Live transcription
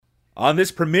On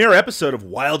this premiere episode of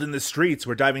Wild in the Streets,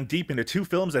 we're diving deep into two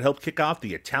films that helped kick off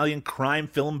the Italian crime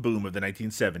film boom of the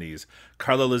 1970s.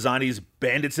 Carlo Lazzani's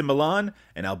Bandits in Milan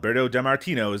and Alberto De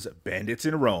Martino's Bandits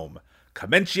in Rome.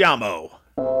 Commenciamo!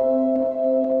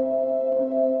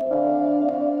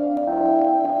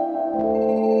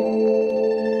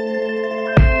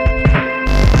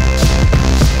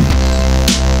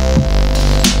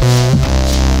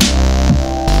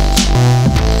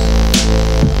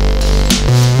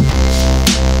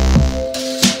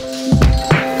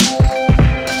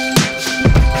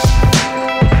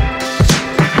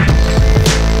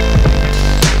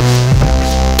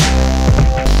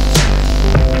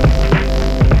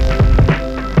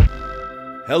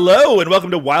 Hello, and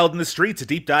welcome to Wild in the Streets, a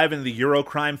deep dive into the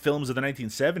Eurocrime films of the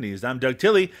 1970s. I'm Doug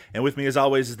Tilley, and with me as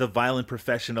always is the violent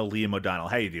professional Liam O'Donnell.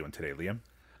 How you doing today, Liam?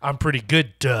 I'm pretty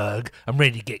good, Doug. I'm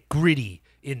ready to get gritty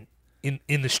in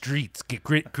the streets. Get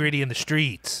gritty in the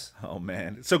streets. Oh,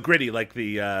 man. So gritty, like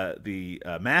the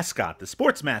mascot, the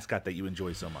sports mascot that you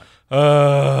enjoy so much.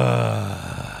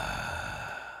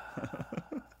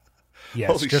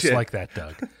 Yes, Holy just shit. like that,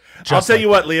 Doug. I'll tell you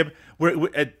what, Liam.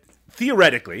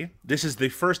 Theoretically, this is the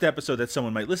first episode that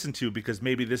someone might listen to because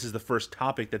maybe this is the first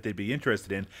topic that they'd be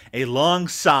interested in. A long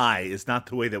sigh is not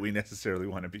the way that we necessarily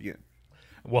want to begin.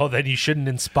 Well, then you shouldn't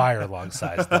inspire long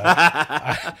sighs, Doug.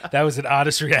 That was an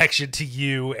honest reaction to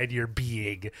you and your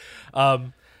being.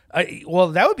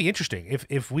 Well, that would be interesting.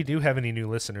 If we do have any new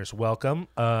listeners, welcome.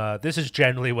 This is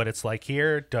generally what it's like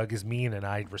here. Doug is mean, and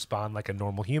I respond like a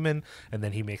normal human, and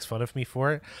then he makes fun of me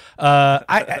for it.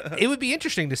 It would be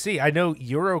interesting to see. I know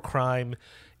Eurocrime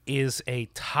is a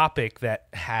topic that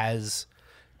has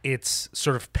its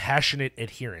sort of passionate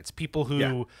adherents, people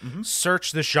who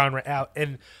search this genre out.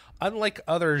 And unlike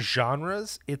other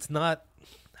genres, it's not...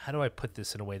 How do I put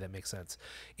this in a way that makes sense?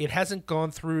 It hasn't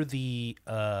gone through the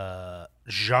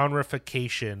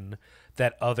genreification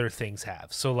that other things have.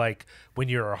 So, like, when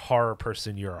you're a horror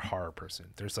person, you're a horror person.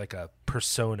 There's, like, a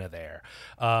persona there.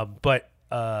 But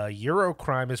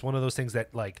Eurocrime is one of those things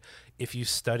that, like, if you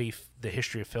study the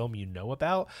history of film, you know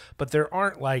about. But there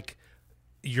aren't, like,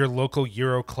 your local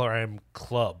Eurocrime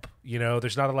club. You know,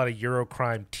 there's not a lot of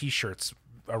Eurocrime T-shirts.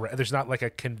 There's not like a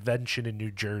convention in New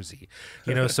Jersey,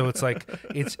 you know, so it's like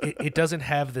it doesn't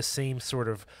have the same sort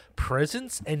of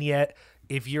presence. And yet,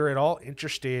 if you're at all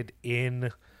interested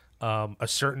in a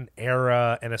certain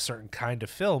era and a certain kind of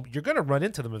film, you're going to run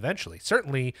into them eventually.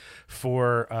 Certainly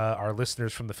for our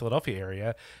listeners from the Philadelphia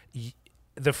area,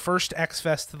 the first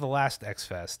X-Fest to the last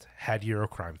X-Fest had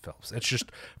Eurocrime films. It's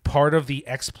just part of the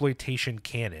exploitation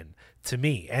canon to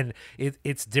me. And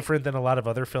it's different than a lot of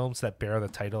other films that bear the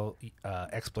title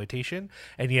exploitation,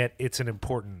 and yet it's an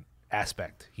important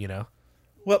aspect, you know?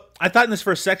 Well, I thought in this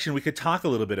first section we could talk a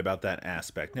little bit about that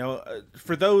aspect. Now,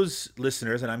 for those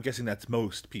listeners, and I'm guessing that's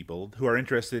most people, who are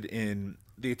interested in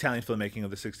the Italian filmmaking of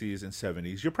the 60s and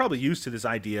 70s, you're probably used to this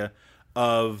idea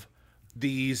of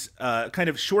these kind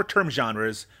of short-term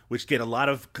genres which get a lot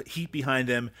of heat behind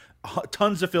them.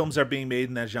 Tons of films are being made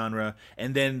in that genre,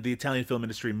 and then the Italian film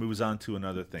industry moves on to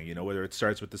another thing, you know, whether it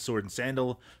starts with the sword and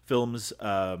sandal films,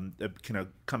 kind of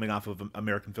coming off of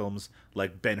American films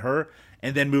like Ben-Hur,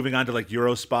 and then moving on to like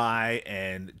Eurospy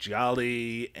and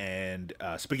Gialli and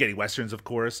spaghetti westerns, of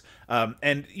course,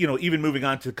 and, you know, even moving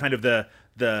on to kind of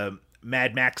the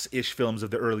Mad Max-ish films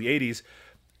of the early 80s.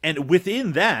 And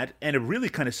within that, and a really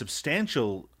kind of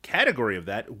substantial category of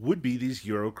that, would be these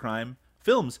Eurocrime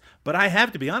films. But I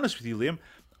have to be honest with you, Liam,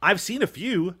 I've seen a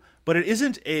few, but it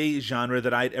isn't a genre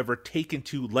that I'd ever taken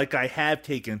to like I have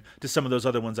taken to some of those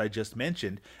other ones I just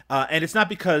mentioned. And it's not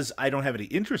because I don't have any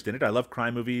interest in it. I love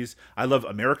crime movies. I love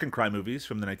American crime movies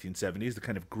from the 1970s, the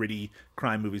kind of gritty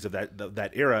crime movies of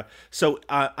that era. So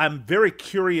I'm very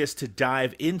curious to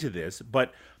dive into this,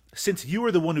 but since you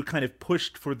were the one who kind of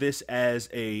pushed for this as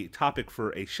a topic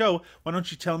for a show, why don't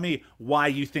you tell me why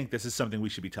you think this is something we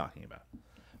should be talking about?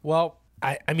 Well,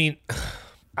 I mean,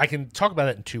 I can talk about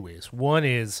it in two ways. One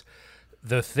is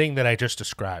the thing that I just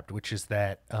described, which is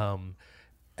that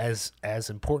as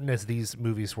important as these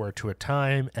movies were to a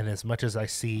time, and as much as I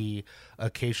see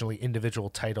occasionally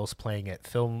individual titles playing at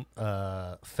film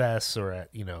fests or at,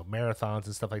 you know, marathons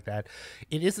and stuff like that,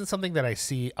 it isn't something that I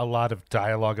see a lot of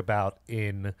dialogue about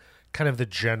in kind of the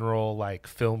general like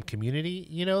film community,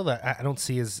 you know, that I don't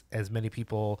see as many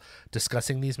people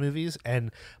discussing these movies.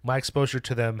 And my exposure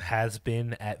to them has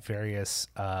been at various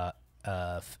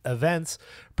events,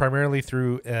 primarily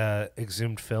through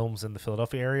Exhumed Films in the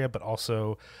Philadelphia area, but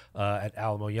also at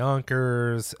Alamo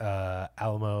Yonkers,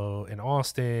 Alamo in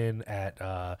Austin, at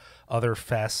other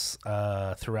fests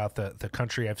throughout the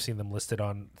country. I've seen them listed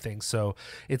on things. So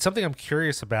it's something I'm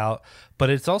curious about, but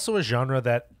it's also a genre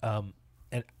that,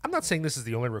 and I'm not saying this is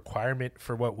the only requirement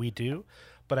for what we do,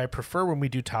 but I prefer when we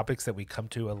do topics that we come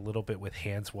to a little bit with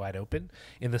hands wide open,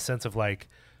 in the sense of like,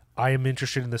 I am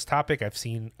interested in this topic. I've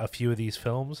seen a few of these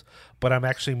films, but I'm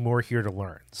actually more here to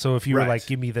learn. So if you were like,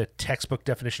 give me the textbook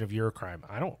definition of Eurocrime,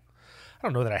 I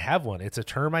don't know that I have one. It's a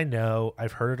term I know.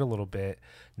 I've heard it a little bit.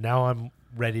 Now I'm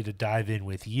ready to dive in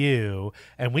with you,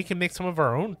 and we can make some of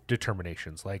our own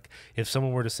determinations. Like if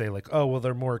someone were to say like, oh, well,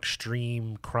 they're more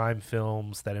extreme crime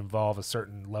films that involve a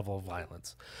certain level of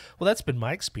violence. Well, that's been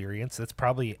my experience. That's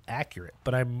probably accurate,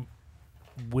 but I'm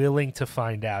willing to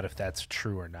find out if that's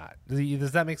true or not.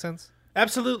 Does that make sense?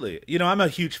 Absolutely. You know, I'm a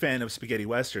huge fan of spaghetti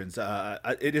westerns.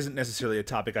 It isn't necessarily a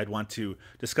topic I'd want to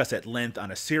discuss at length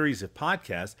on a series of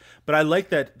podcasts, but I like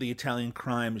that the Italian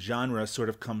crime genre sort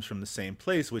of comes from the same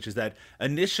place, which is that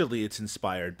initially it's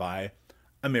inspired by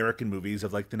American movies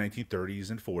of like the 1930s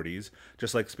and 40s,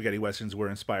 just like spaghetti westerns were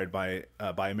inspired by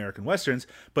American westerns,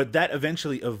 but that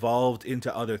eventually evolved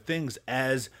into other things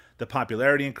as the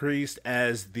popularity increased,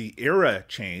 as the era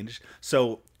changed.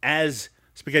 So as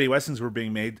spaghetti westerns were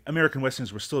being made, American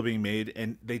westerns were still being made,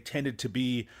 and they tended to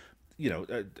be,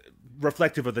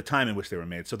 reflective of the time in which they were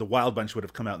made. So the Wild Bunch would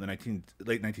have come out in the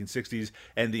late 1960s,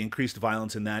 and the increased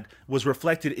violence in that was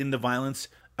reflected in the violence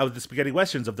of the spaghetti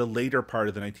westerns of the later part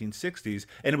of the 1960s,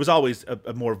 and it was always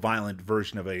a more violent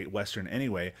version of a western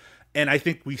anyway. And I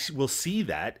think we will see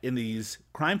that in these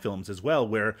crime films as well,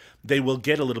 where they will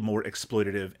get a little more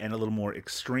exploitative and a little more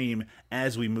extreme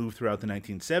as we move throughout the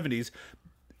 1970s.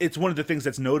 It's one of the things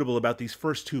that's notable about these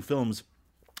first two films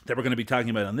that we're going to be talking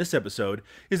about on this episode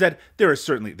is that they're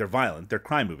violent, they're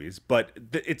crime movies, but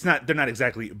they're not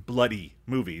exactly bloody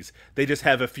movies. They just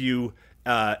have a few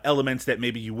elements that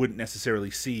maybe you wouldn't necessarily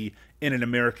see in an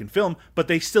American film, but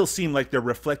they still seem like they're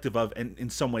reflective of and in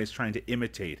some ways trying to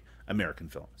imitate American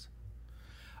films.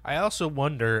 I also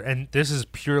wonder, and this is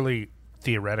purely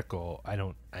theoretical, I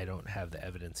don't have the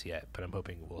evidence yet, but I'm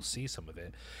hoping we'll see some of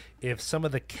it, if some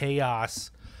of the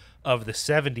chaos of the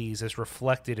 70s is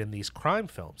reflected in these crime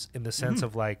films, in the sense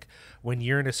of like when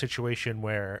you're in a situation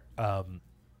where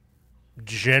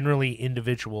generally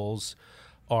individuals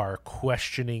are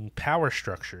questioning power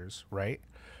structures, right?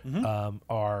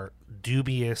 Are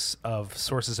dubious of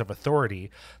sources of authority,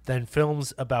 then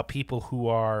films about people who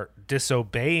are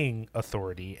disobeying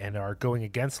authority and are going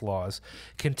against laws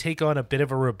can take on a bit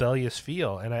of a rebellious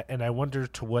feel. And I wonder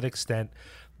to what extent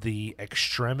the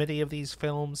extremity of these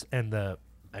films and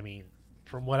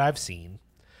from what I've seen,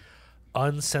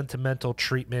 unsentimental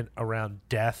treatment around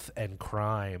death and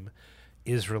crime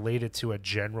is related to a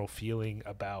general feeling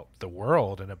about the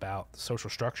world and about social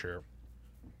structure.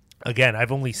 Again,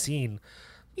 I've only seen,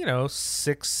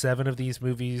 6, 7 of these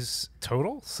movies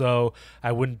total, so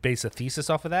I wouldn't base a thesis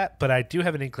off of that, but I do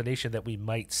have an inclination that we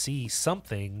might see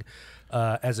something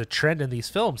as a trend in these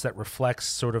films that reflects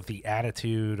sort of the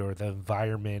attitude or the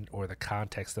environment or the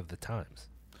context of the times.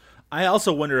 I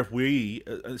also wonder if we,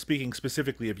 speaking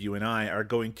specifically of you and I, are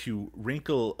going to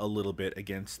wrinkle a little bit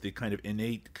against the kind of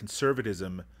innate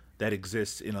conservatism that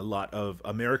exists in a lot of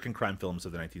American crime films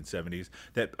of the 1970s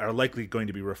that are likely going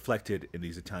to be reflected in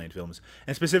these Italian films.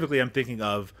 And specifically, I'm thinking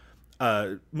of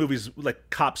movies like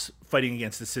cops fighting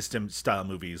against the system style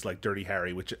movies like Dirty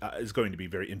Harry, which is going to be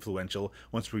very influential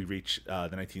once we reach the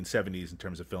 1970s in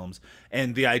terms of films.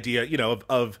 And the idea,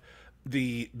 of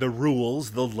the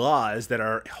rules, the laws that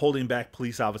are holding back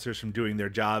police officers from doing their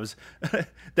jobs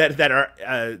that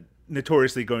are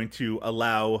notoriously going to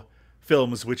allow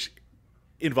films which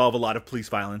involve a lot of police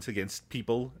violence against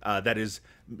people that is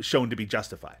shown to be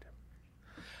justified.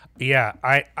 Yeah,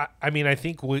 I mean, I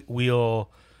think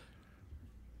we'll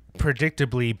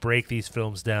predictably break these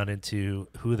films down into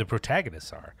who the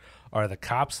protagonists are. Are the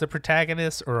cops the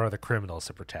protagonists or are the criminals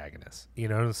the protagonists? You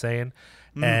know what I'm saying?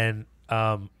 And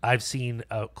I've seen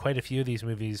quite a few of these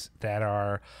movies that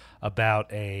are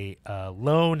about a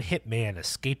lone hitman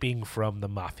escaping from the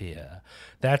mafia.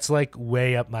 That's like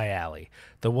way up my alley.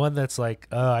 The one that's like,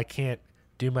 I can't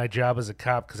do my job as a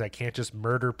cop because I can't just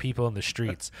murder people in the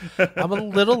streets. I'm a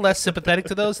little less sympathetic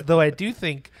to those, though I do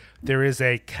think there is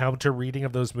a counter reading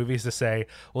of those movies to say,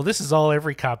 well, this is all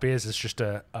every cop is. It's just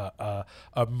a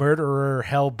murderer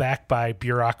held back by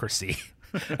bureaucracy.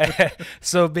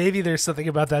 So maybe there's something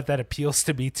about that appeals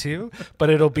to me too, but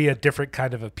it'll be a different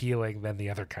kind of appealing than the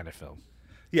other kind of film.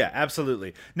 Yeah,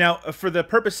 absolutely. Now, for the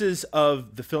purposes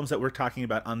of the films that we're talking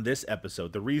about on this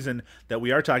episode, the reason that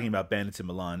we are talking about Bandits in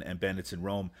Milan and Bandits in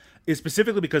Rome is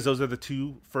specifically because those are the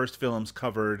two first films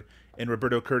covered in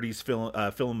Roberto Curti's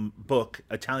film book,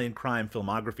 Italian Crime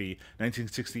Filmography,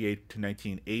 1968 to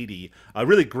 1980. A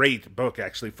really great book,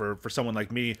 actually, for someone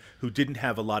like me who didn't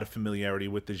have a lot of familiarity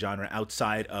with the genre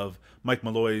outside of Mike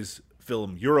Malloy's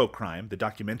film Eurocrime, the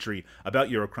documentary about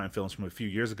Eurocrime films from a few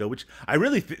years ago, which I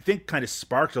really think kind of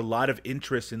sparked a lot of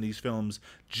interest in these films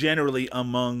generally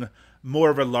among more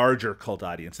of a larger cult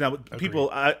audience. Now, people,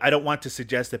 I don't want to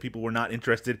suggest that people were not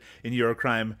interested in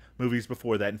Eurocrime movies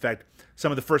before that. In fact,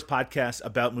 some of the first podcasts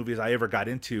about movies I ever got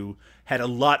into had a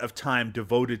lot of time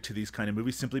devoted to these kind of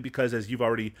movies, simply because, as you've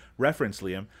already referenced,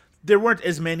 Liam, there weren't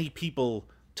as many people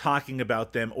talking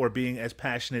about them or being as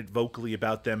passionate vocally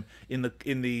about them in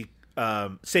the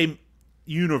same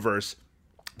universe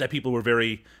that people were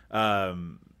very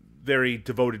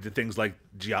devoted to things like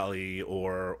gialli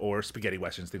or spaghetti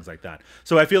westerns, things like that.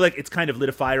 So I feel like it's kind of lit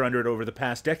a fire under it over the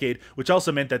past decade, which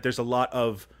also meant that there's a lot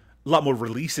more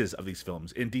releases of these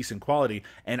films in decent quality.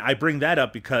 And I bring that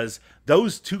up because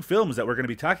those two films that we're going to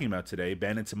be talking about today,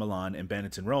 Bandits in Milan and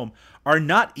Bandits in Rome, are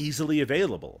not easily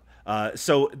available.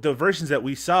 So the versions that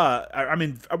we saw, I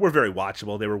mean, were very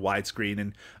watchable. They were widescreen,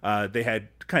 and they had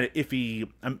kind of iffy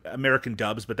American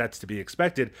dubs, but that's to be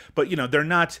expected. But, you know, they're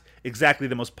not exactly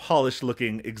the most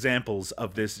polished-looking examples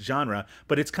of this genre,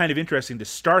 but it's kind of interesting to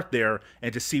start there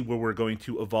and to see where we're going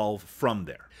to evolve from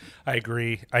there. I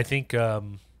agree. I think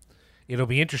it'll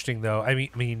be interesting, though. I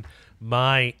mean,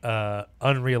 my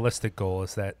unrealistic goal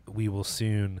is that we will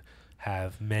soon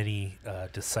have many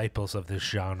disciples of this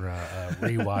genre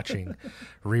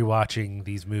rewatching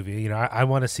these movies. You know, I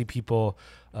want to see people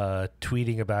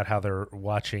tweeting about how they're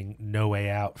watching No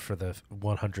Way Out for the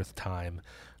 100th time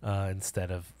instead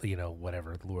of, you know,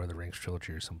 whatever, Lord of the Rings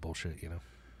trilogy or some bullshit, you know.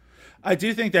 I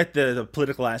do think that the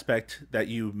political aspect that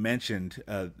you mentioned,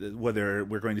 whether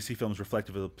we're going to see films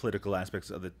reflective of the political aspects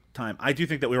of the time, I do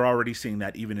think that we're already seeing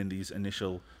that even in these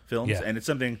initial films. Yeah. And it's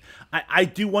something I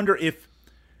do wonder if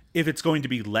it's going to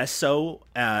be less so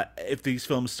if these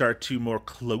films start to more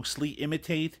closely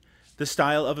imitate the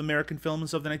style of American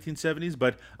films of the 1970s.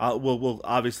 But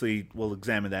we'll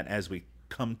examine that as we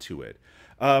come to it.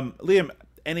 Liam,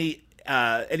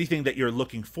 anything that you're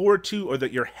looking forward to or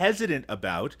that you're hesitant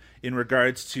about in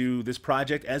regards to this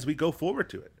project as we go forward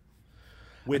to it?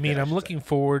 I'm looking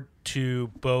forward to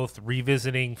both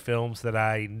revisiting films that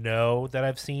I know that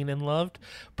I've seen and loved,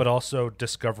 but also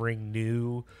discovering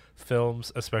new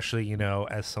films, especially, you know,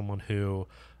 as someone who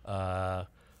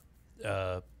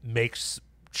makes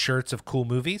shirts of cool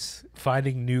movies.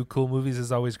 Finding new cool movies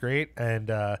is always great,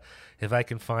 and if I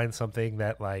can find something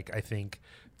that, like, I think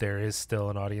there is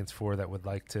still an audience for that would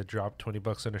like to drop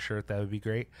 $20 on a shirt, that would be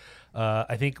great.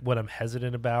 I think what I'm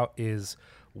hesitant about is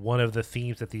one of the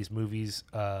themes that these movies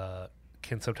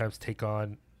can sometimes take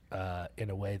on in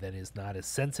a way that is not as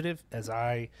sensitive as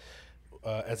I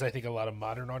think a lot of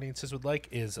modern audiences would like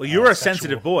is... Well, you're a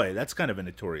sensitive boy. That's kind of a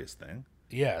notorious thing.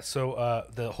 Yeah, so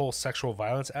the whole sexual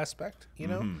violence aspect, you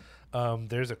know? Mm-hmm.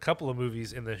 There's a couple of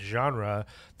movies in this genre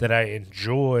that I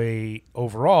enjoy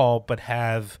overall, but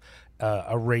have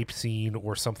a rape scene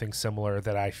or something similar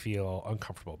that I feel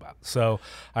uncomfortable about. So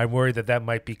I'm worried that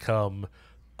might become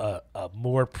a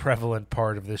more prevalent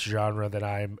part of this genre than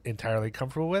I'm entirely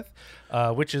comfortable with,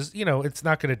 which is, you know, it's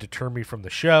not going to deter me from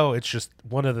the show. It's just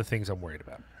one of the things I'm worried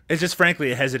about. It's just,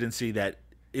 frankly, a hesitancy that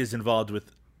is involved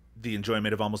with the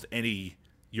enjoyment of almost any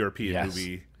European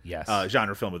movie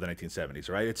genre film of the 1970s,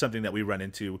 right? It's something that we run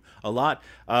into a lot.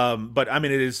 But, I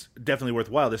mean, it is definitely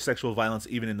worthwhile. There's sexual violence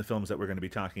even in the films that we're going to be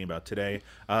talking about today.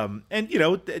 And, you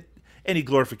know, any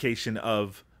glorification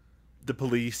of the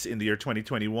police in the year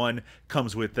 2021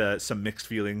 comes with some mixed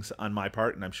feelings on my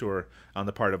part, and I'm sure on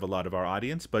the part of a lot of our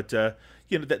audience. But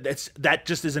you know, that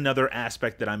just is another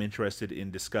aspect that I'm interested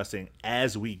in discussing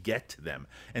as we get to them.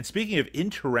 And speaking of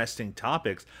interesting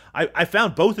topics, I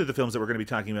found both of the films that we're going to be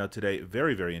talking about today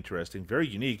very, very interesting, very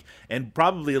unique, and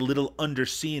probably a little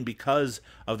underseen because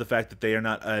of the fact that they are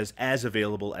not as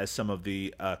available as some of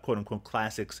the quote-unquote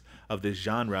classics of this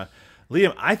genre.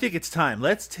 Liam, I think it's time.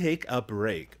 Let's take a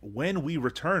break. When we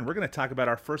return, we're going to talk about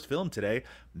our first film today,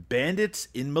 Bandits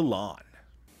in Milan.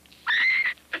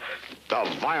 The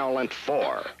Violent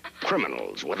Four,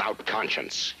 criminals without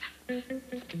conscience. The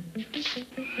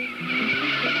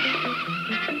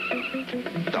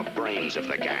brains of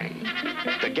the gang,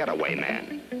 the getaway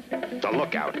man, the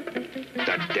lookout,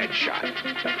 the dead shot.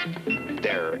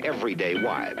 Their everyday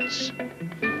wives,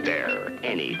 They're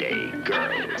any-day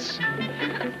girls.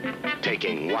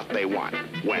 Taking what they want,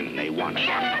 when they want it.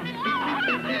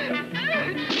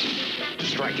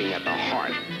 Striking at the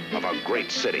heart of a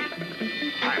great city.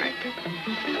 Panic.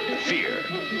 Fear.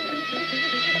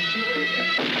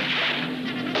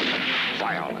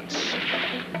 Violence.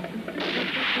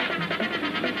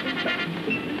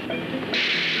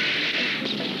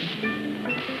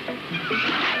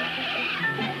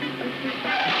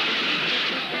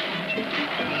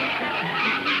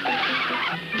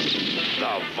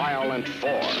 The Violent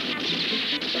Four.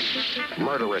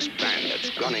 Murderous bandits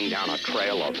gunning down a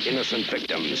trail of innocent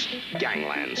victims,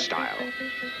 gangland style.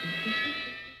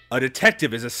 A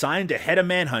detective is assigned to head a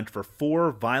manhunt for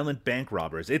 4 violent bank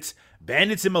robbers. It's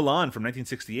Bandits in Milan from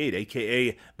 1968,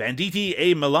 a.k.a. Banditi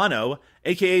e Milano,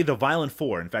 a.k.a. The Violent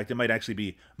Four. In fact, it might actually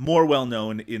be more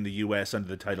well-known in the U.S. under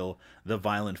the title The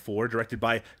Violent Four, directed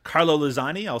by Carlo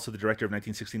Lazzani, also the director of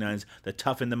 1969's The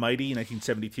Tough and the Mighty,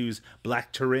 1972's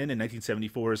Black Turin, and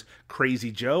 1974's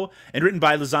Crazy Joe, and written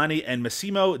by Lazzani and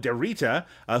Massimo De Rita,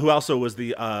 who also was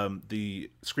the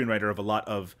screenwriter of a lot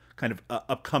of kind of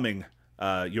upcoming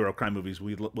Eurocrime movies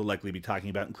we will likely be talking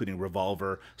about, including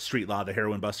Revolver, Street Law, The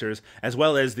Heroin Busters, as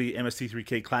well as the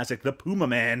MST3K classic The Puma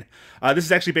Man. This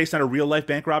is actually based on a real-life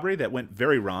bank robbery that went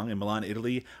very wrong in Milan,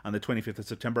 Italy on the 25th of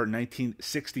September,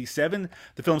 1967.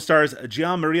 The film stars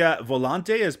Gian Maria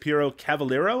Volante as Piero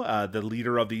Cavallero, the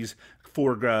leader of these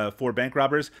four bank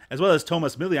robbers, as well as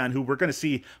Thomas Milian, who we're going to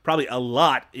see probably a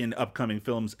lot in upcoming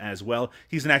films as well.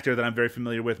 He's an actor that I'm very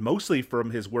familiar with, mostly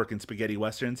from his work in spaghetti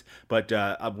westerns, but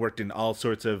I've worked in all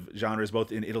sorts of genres, both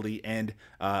in Italy and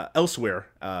elsewhere,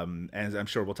 as I'm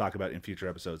sure we'll talk about in future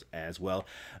episodes as well.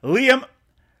 Liam,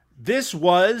 this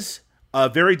was a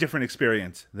very different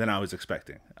experience than I was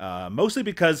expecting, mostly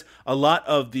because a lot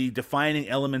of the defining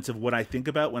elements of what I think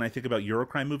about when I think about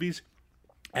Eurocrime movies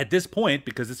at this point,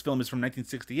 because this film is from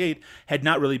 1968, had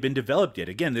not really been developed yet.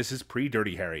 Again, this is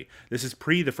pre-Dirty Harry. This is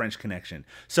pre-The French Connection.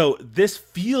 So this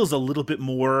feels a little bit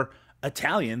more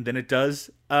Italian than it does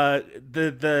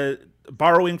the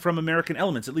borrowing from American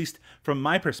elements, at least from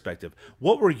my perspective.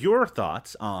 What were your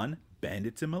thoughts on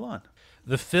Bandits in Milan?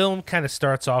 The film kind of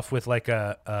starts off with like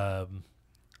a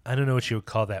I don't know what you would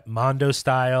call that, Mondo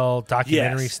style,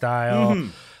 documentary style.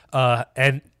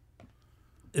 And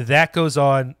that goes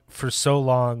on for so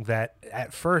long that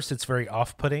at first it's very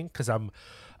off-putting because I'm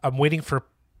waiting for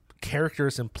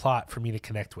characters and plot for me to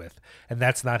connect with, and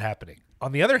that's not happening.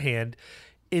 On the other hand,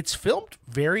 it's filmed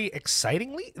very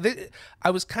excitingly. I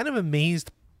was kind of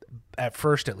amazed at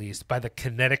first, at least, by the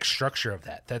kinetic structure of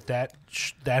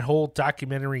that whole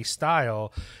documentary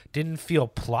style didn't feel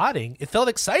plotting. It felt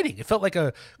exciting. It felt like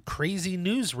a crazy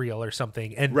newsreel or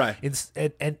something. And right.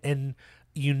 And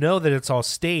you know that it's all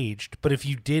staged, but if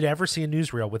you did ever see a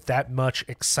newsreel with that much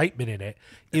excitement in it,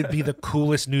 it'd be the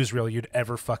coolest newsreel you'd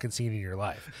ever fucking seen in your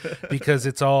life, because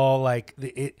it's all like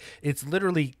it's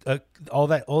literally all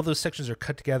those sections are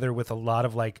cut together with a lot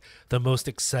of like the most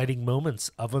exciting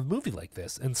moments of a movie like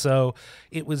this. And so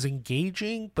it was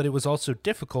engaging, but it was also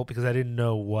difficult because I didn't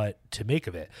know what to make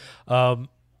of it.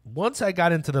 Once I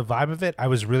got into the vibe of it, I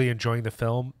was really enjoying the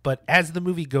film, but as the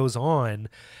movie goes on,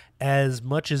 as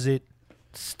much as it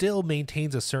still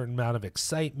maintains a certain amount of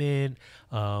excitement,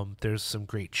 there's some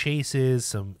great chases,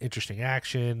 some interesting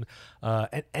action,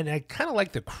 and I kind of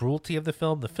like the cruelty of the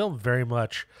film. The film very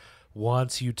much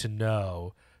wants you to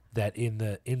know that in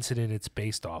the incident it's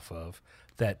based off of,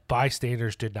 that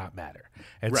bystanders did not matter.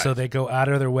 And so they go out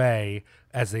of their way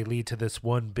as they lead to this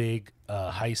one big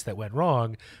heist that went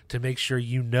wrong to make sure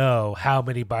you know how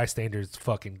many bystanders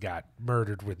fucking got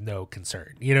murdered with no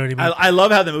concern. You know what I mean? I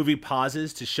love how the movie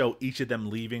pauses to show each of them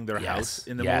leaving their house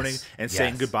in the morning and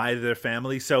saying goodbye to their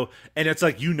family. So, and it's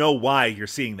like, you know why you're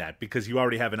seeing that, because you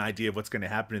already have an idea of what's going to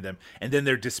happen to them. And then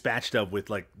they're dispatched of with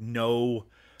like no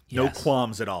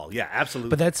qualms at all. Yeah, absolutely.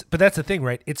 But that's the thing,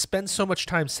 right? It spends so much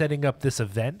time setting up this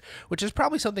event, which is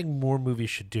probably something more movies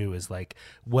should do, is like,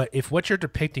 what you're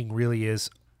depicting really is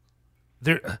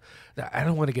there. I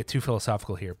don't want to get too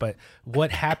philosophical here, but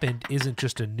what happened isn't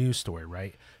just a news story,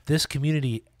 right? This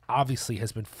community obviously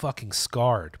has been fucking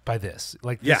scarred by this.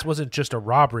 Like, this wasn't just a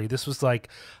robbery. This was like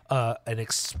an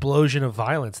explosion of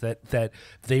violence that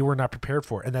they were not prepared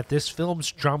for. And that this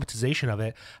film's dramatization of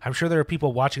it, I'm sure there are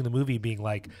people watching the movie being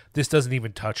like, this doesn't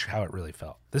even touch how it really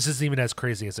felt. This isn't even as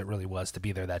crazy as it really was to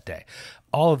be there that day.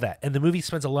 All of that. And the movie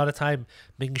spends a lot of time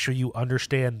making sure you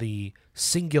understand the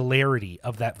singularity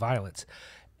of that violence.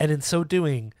 And in so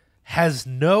doing, has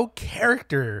no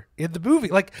character in the movie.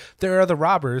 Like, there are the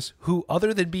robbers who,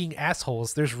 other than being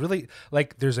assholes, there's really,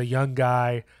 like, there's a young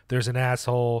guy, there's an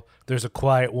asshole, there's a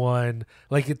quiet one.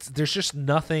 Like, there's just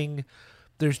nothing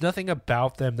there's nothing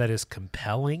about them that is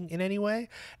compelling in any way.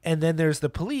 And then there's the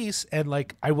police, and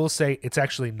like I will say, it's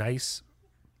actually nice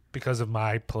because of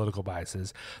my political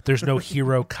biases. There's no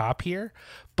hero cop here,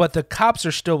 but the cops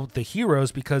are still the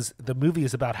heroes because the movie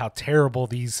is about how terrible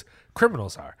these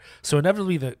criminals are. So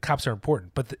inevitably the cops are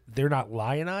important, but they're not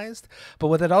lionized. But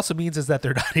what that also means is that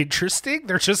they're not interesting.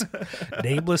 They're just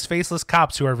nameless, faceless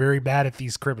cops who are very bad at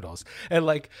these criminals. And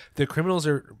like the criminals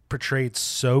are portrayed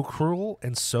so cruel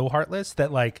and so heartless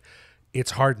that like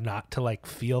it's hard not to like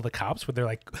feel the cops when they're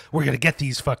like, we're going to get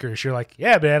these fuckers. You're like,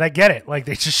 yeah, man, I get it. Like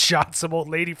they just shot some old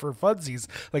lady for funsies.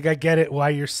 Like I get it why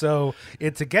you're so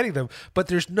into getting them, but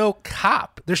there's no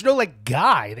cop. There's no like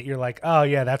guy that you're like, oh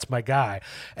yeah, that's my guy.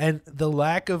 And the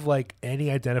lack of like any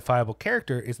identifiable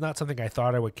character is not something I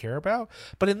thought I would care about.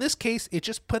 But in this case, it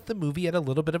just put the movie at a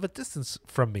little bit of a distance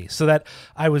from me so that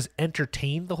I was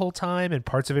entertained the whole time and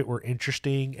parts of it were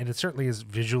interesting. And it certainly is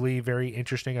visually very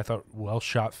interesting. I thought well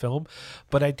shot film.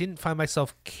 But I didn't find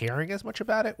myself caring as much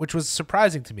about it, which was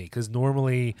surprising to me because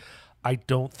normally I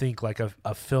don't think like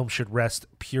a film should rest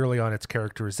purely on its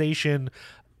characterization.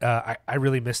 I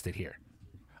really missed it here.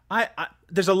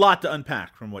 There's a lot to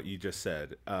unpack from what you just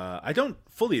said. I don't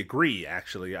fully agree,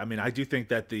 actually. I mean, I do think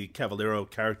that the Cavallero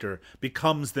character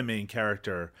becomes the main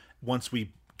character once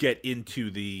we get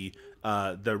into the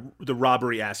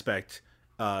robbery aspect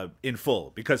in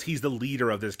full, because he's the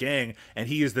leader of this gang and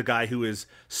he is the guy who is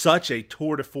such a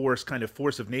tour de force kind of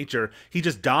force of nature. He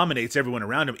just dominates everyone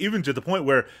around him, even to the point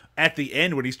where at the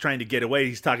end when he's trying to get away,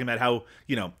 he's talking about how,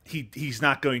 you know, he's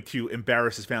not going to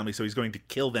embarrass his family, so he's going to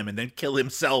kill them and then kill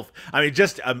himself. I mean,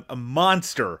 just a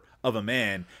monster of a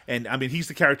man. And I mean, he's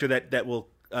the character that will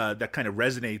that kind of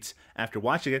resonates after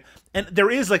watching it. And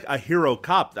there is like a hero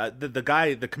cop. The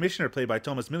guy, the commissioner played by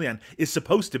Thomas Milian, is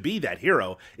supposed to be that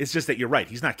hero. It's just that you're right.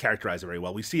 He's not characterized very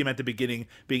well. We see him at the beginning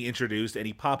being introduced and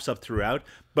he pops up throughout,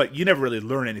 but you never really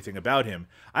learn anything about him.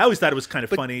 I always thought it was kind of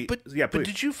funny. But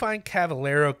did you find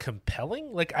Cavallero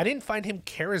compelling? Like, I didn't find him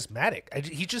charismatic.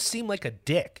 He just seemed like a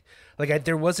dick. Like,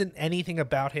 there wasn't anything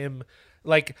about him.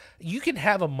 Like, you can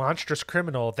have a monstrous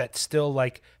criminal that still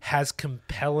like has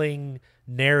compelling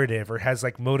narrative or has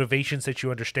like motivations that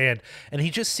you understand, and he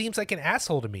just seems like an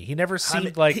asshole to me. He never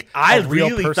seemed a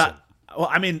real person. Well,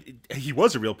 I mean, he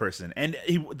was a real person, and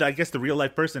I guess the real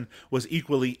life person was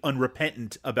equally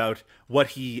unrepentant about what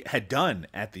he had done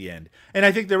at the end. And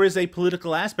I think there is a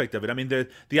political aspect of it. I mean,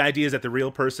 the idea is that the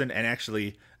real person, and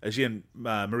actually Gian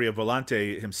Maria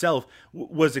Volante himself,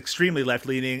 was extremely left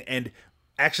leaning and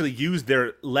actually used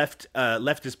their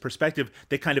leftist perspective.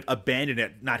 They kind of abandoned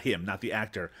it, not him, not the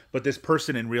actor, but this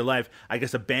person in real life, I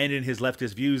guess, abandoned his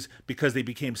leftist views because they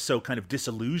became so kind of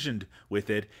disillusioned with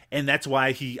it. And that's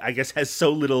why he, I guess, has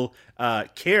so little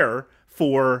care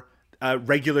for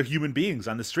regular human beings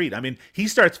on the street. I mean, he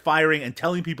starts firing and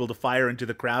telling people to fire into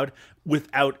the crowd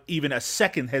without even a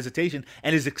second hesitation,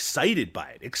 and is excited by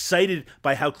it, excited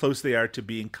by how close they are to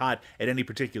being caught at any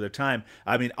particular time.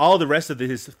 I mean, all the rest of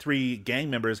his three gang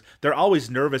members, they're always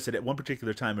nervous at one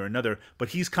particular time or another, but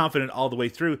he's confident all the way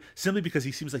through simply because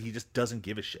he seems like he just doesn't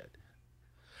give a shit.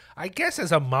 I guess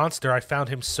as a monster, I found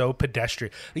him so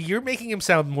pedestrian. You're making him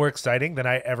sound more exciting than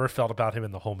I ever felt about him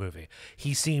in the whole movie.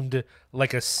 He seemed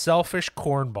like a selfish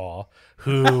cornball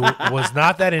who was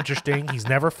not that interesting. He's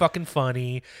never fucking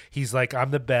funny. He's like,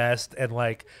 I'm the best. And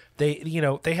like they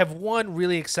have one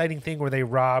really exciting thing where they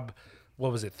rob,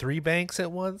 3 banks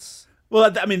at once?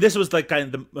 Well, I mean, this was like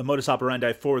kind of the modus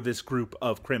operandi for this group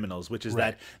of criminals, which is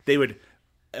that they would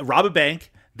rob a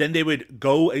bank, then they would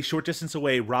go a short distance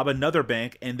away, rob another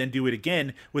bank, and then do it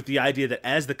again, with the idea that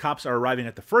as the cops are arriving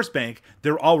at the first bank,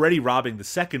 they're already robbing the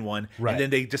second one, and then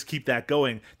they just keep that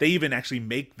going. They even actually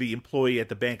make the employee at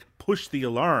the bank push the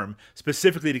alarm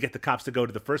specifically to get the cops to go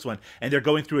to the first one, and they're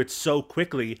going through it so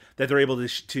quickly that they're able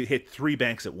to hit 3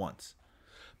 banks at once.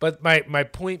 But my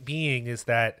point being is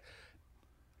that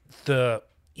the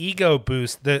ego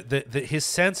boost, the his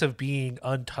sense of being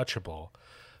untouchable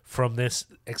from this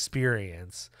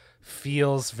experience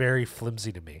feels very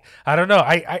flimsy to me. I don't know.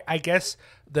 I guess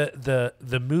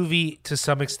the movie to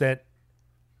some extent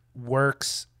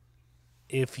works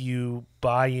if you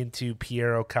buy into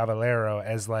Piero Cavallero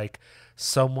as like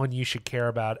someone you should care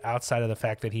about outside of the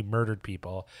fact that he murdered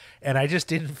people. And I just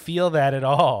didn't feel that at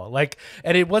all. Like,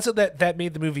 and it wasn't that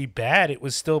made the movie bad. It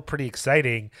was still pretty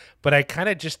exciting, but I kind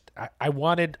of just, I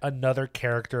wanted another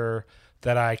character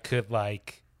that I could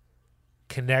like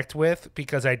connect with,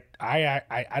 because I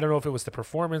don't know if it was the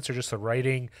performance or just the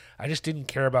writing. I just didn't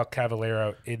care about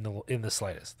Cavallero in the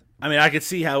slightest. I mean, I could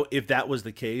see how if that was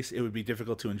the case, it would be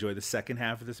difficult to enjoy the second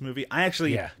half of this movie. I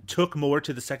actually took more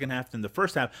to the second half than the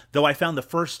first half, though I found the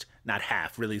first not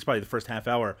half really, it's probably the first half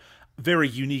hour, very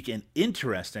unique and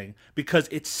interesting because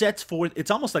it sets forth, it's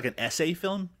almost like an essay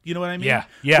film, you know what I mean?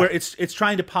 Yeah. Where it's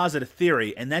trying to posit a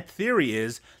theory, and that theory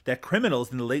is that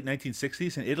criminals in the late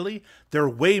 1960s in Italy, they're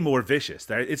way more vicious.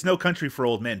 It's No Country for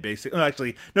Old Men, basically. Well,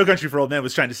 actually, No Country for Old Men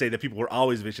was trying to say that people were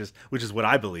always vicious, which is what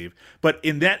I believe. But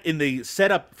in the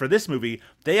setup for this movie,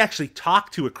 they actually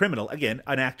talk to a criminal, again,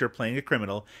 an actor playing a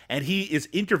criminal, and he is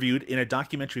interviewed in a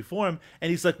documentary form,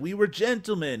 and he's like, we were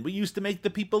gentlemen. We used to make the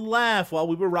people laugh while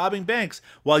we were robbing banks.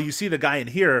 While you see the guy in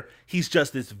here, he's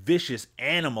just this vicious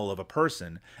animal of a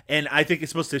person. And I think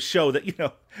it's supposed to show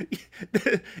that,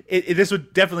 this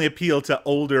would definitely appeal to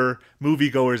older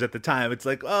moviegoers at the time. It's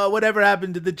like, oh, whatever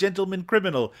happened to the gentleman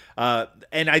criminal?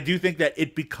 And I do think that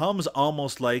it becomes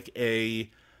almost like a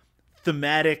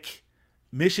thematic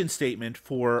mission statement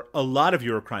for a lot of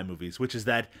Eurocrime movies, which is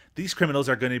that these criminals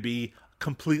are going to be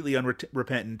completely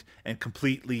unrepentant and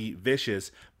completely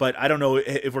vicious. But I don't know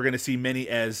if we're going to see many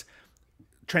as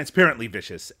transparently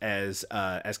vicious as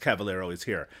Cavallero is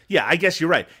here. Yeah, I guess you're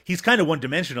right. He's kind of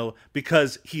one-dimensional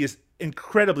because he is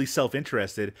incredibly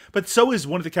self-interested, but so is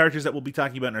one of the characters that we'll be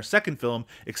talking about in our second film,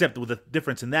 except with a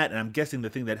difference in that, and I'm guessing the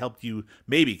thing that helped you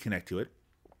maybe connect to it,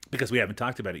 because we haven't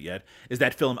talked about it yet, is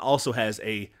that film also has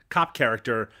a cop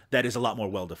character that is a lot more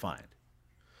well-defined.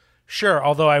 Sure,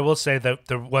 although I will say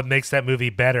that what makes that movie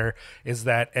better is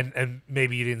that, and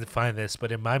maybe you didn't find this,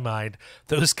 but in my mind,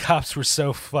 those cops were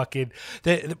so fucking...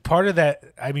 part of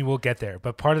that, I mean, we'll get there,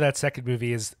 but part of that second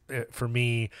movie is, for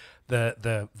me,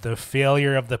 the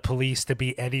failure of the police to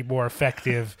be any more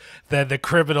effective than the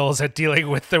criminals at dealing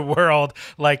with the world.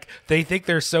 Like, they think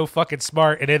they're so fucking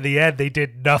smart, and in the end, they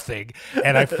did nothing.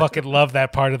 And I fucking love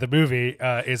that part of the movie,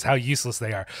 is how useless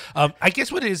they are. I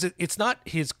guess what it is, it's not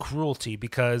his cruelty,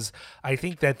 because I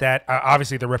think that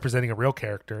obviously they're representing a real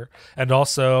character, and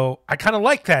also I kind of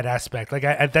like that aspect. Like,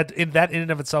 that in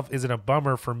and of itself isn't a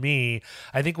bummer for me.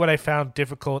 I think what I found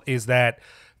difficult is that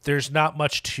there's not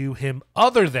much to him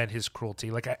other than his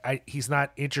cruelty. Like, he's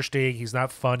not interesting. He's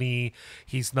not funny.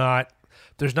 There's not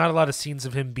a lot of scenes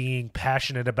of him being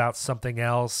passionate about something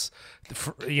else.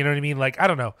 You know what I mean? Like, I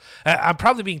don't know. I'm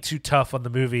probably being too tough on the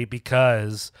movie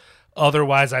because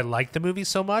otherwise I like the movie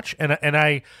so much. And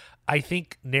I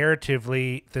think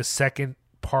narratively the second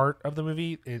part of the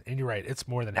movie, and you're right, it's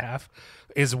more than half,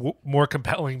 is more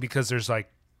compelling because there's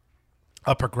like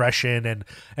a progression, and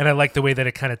I like the way that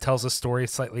it kind of tells a story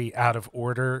slightly out of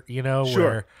order, sure.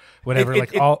 Where whatever,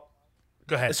 go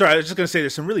ahead. Sorry, I was just going to say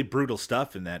there's some really brutal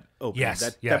stuff in that opening.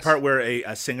 Yes, that part where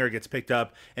a singer gets picked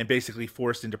up and basically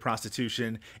forced into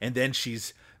prostitution, and then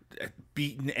she's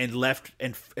beaten and left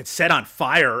and set on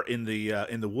fire in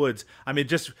the woods. I mean,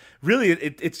 just really,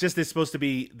 it's supposed to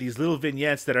be these little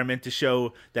vignettes that are meant to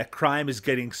show that crime is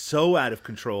getting so out of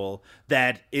control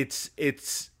that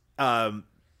it's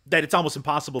almost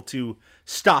impossible to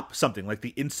stop something like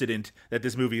the incident that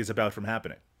this movie is about from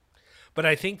happening. But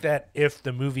I think that if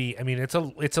the movie, I mean, it's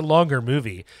a longer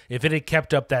movie. If it had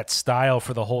kept up that style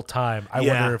for the whole time, I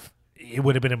wonder if it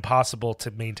would have been impossible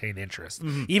to maintain interest.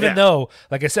 Mm-hmm. Even though,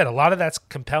 like I said, a lot of that's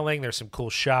compelling. There's some cool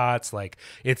shots. Like,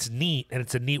 it's neat, and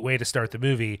it's a neat way to start the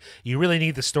movie. You really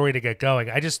need the story to get going.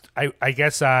 I guess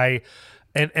I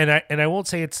won't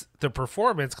say it's the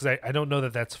performance, because I don't know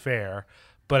that that's fair.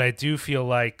 But I do feel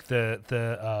like the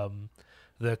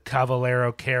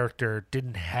Cavallero character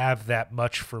didn't have that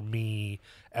much for me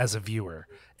as a viewer,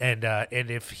 and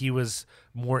if he was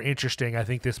more interesting, I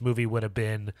think this movie would have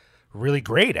been really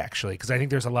great, actually, because I think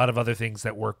there's a lot of other things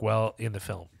that work well in the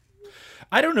film.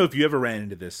 I don't know if you ever ran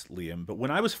into this, Liam, but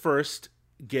when I was first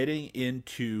getting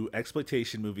into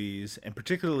exploitation movies, and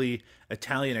particularly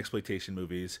Italian exploitation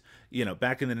movies,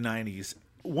 back in the 90s,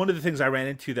 one of the things I ran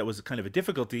into that was kind of a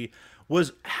difficulty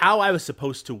was how I was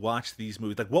supposed to watch these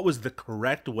movies. Like, what was the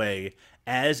correct way,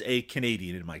 as a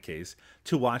Canadian in my case,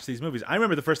 to watch these movies? I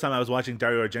remember the first time I was watching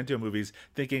Dario Argento movies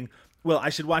thinking, well, I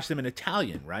should watch them in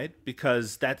Italian, right?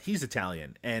 Because he's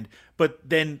Italian. But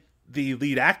then the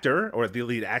lead actor or the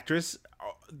lead actress,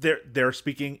 they're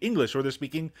speaking English or they're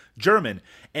speaking German.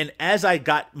 And as I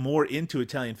got more into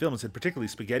Italian films, and particularly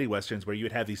spaghetti westerns, where you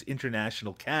would have these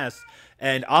international casts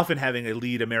and often having a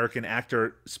lead American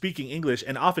actor speaking English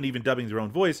and often even dubbing their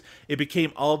own voice, it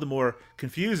became all the more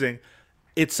confusing.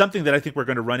 It's something that I think we're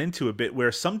going to run into a bit,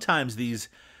 where sometimes these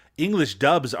English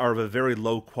dubs are of a very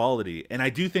low quality. And I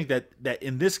do think that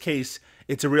in this case,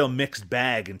 it's a real mixed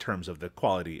bag in terms of the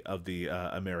quality of the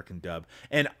American dub,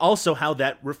 and also how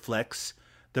that reflects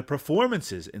the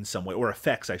performances in some way, or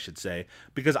effects, I should say,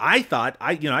 because I thought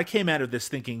I came out of this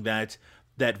thinking that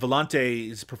that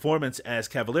Volante's performance as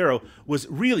Cavallero was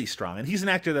really strong, and he's an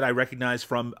actor that I recognize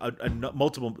from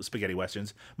multiple spaghetti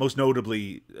westerns, most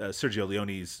notably Sergio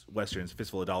Leone's westerns,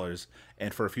 Fistful of Dollars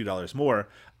and For a Few Dollars More.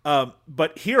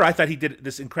 But here, I thought he did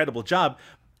this incredible job.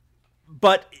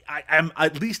 But I'm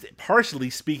at least partially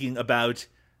speaking about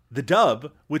the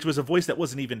dub, which was a voice that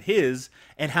wasn't even his,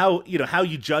 and how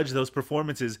you judge those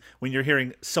performances when you're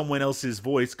hearing someone else's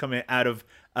voice coming out of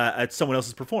someone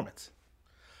else's performance.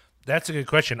 That's a good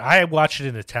question. I watched it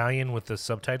in Italian with the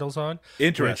subtitles on.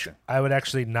 Interesting. Which I would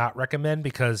actually not recommend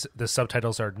because the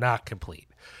subtitles are not complete.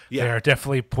 Yeah. There are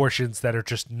definitely portions that are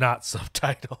just not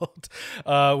subtitled,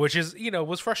 which is,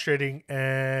 was frustrating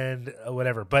and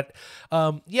whatever. But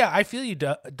I feel you,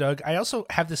 Doug. I also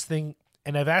have this thing,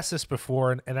 and I've asked this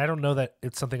before, and I don't know that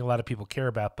it's something a lot of people care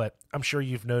about, but I'm sure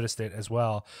you've noticed it as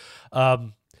well.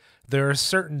 There are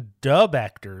certain dub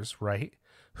actors, right,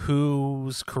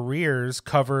 whose careers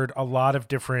covered a lot of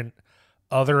different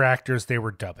other actors they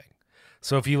were dubbing.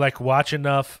 So if you watch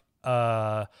enough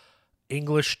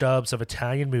English dubs of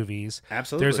Italian movies,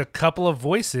 absolutely, there's a couple of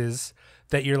voices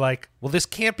that you're like, well, this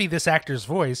can't be this actor's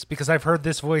voice because I've heard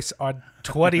this voice on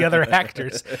 20 other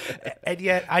actors. And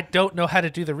yet I don't know how to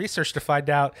do the research to find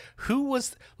out who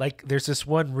was there's this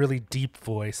one really deep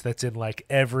voice that's in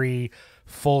every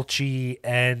Fulci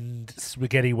and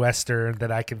spaghetti western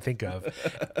that I can think of.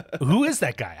 Who is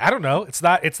that guy? I don't know. It's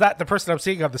not the person I'm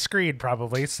seeing on the screen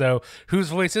probably. So whose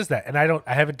voice is that? And I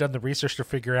haven't done the research to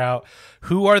figure out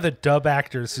who are the dub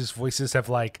actors whose voices have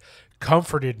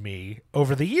comforted me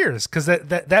over the years, because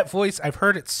that voice, I've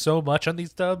heard it so much on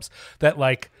these dubs that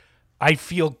I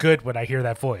feel good when I hear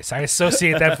that voice. I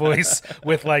associate that voice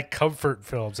with comfort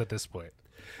films at this point.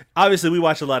 Obviously, we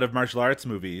watch a lot of martial arts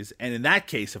movies, and in that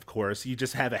case, of course, you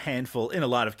just have a handful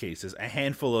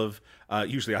of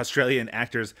usually Australian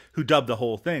actors who dub the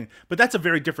whole thing. But that's a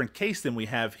very different case than we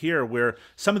have here, where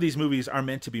some of these movies are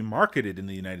meant to be marketed in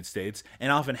the United States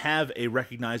and often have a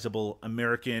recognizable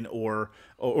American or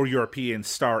European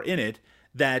star in it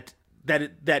that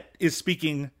is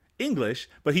speaking English,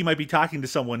 but he might be talking to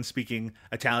someone speaking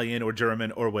Italian or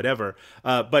German or whatever.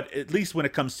 But at least when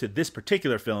it comes to this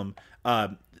particular film,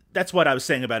 that's what I was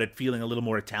saying about it feeling a little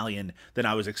more Italian than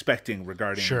I was expecting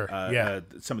regarding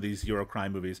some of these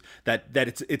Eurocrime movies. That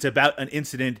it's about an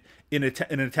incident in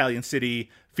an Italian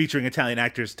city featuring Italian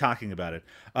actors talking about it.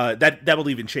 That will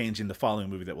even change in the following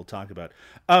movie that we'll talk about.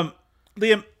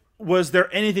 Liam, was there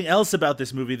anything else about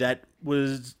this movie that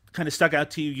was kind of stuck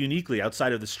out to you uniquely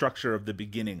outside of the structure of the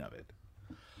beginning of it?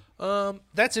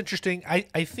 That's interesting.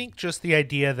 I think just the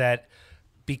idea that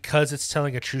because it's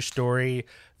telling a true story,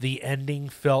 the ending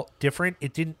felt different.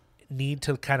 It didn't need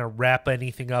to kind of wrap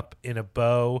anything up in a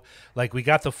bow. We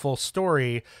got the full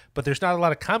story, but there's not a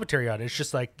lot of commentary on it. It's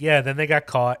just then they got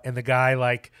caught, and the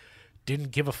guy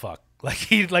didn't give a fuck.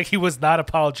 He was not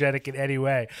apologetic in any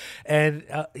way. And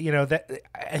that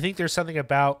I think there's something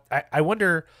about I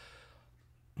wonder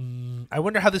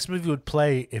how this movie would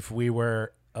play if we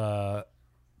were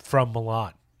from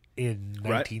Milan in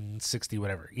 1960,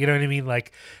 whatever. You know what I mean?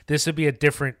 This would be a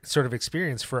different sort of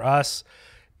experience for us.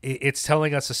 It's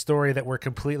telling us a story that we're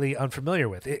completely unfamiliar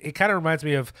with. It kind of reminds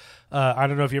me of I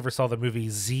don't know if you ever saw the movie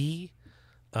Z.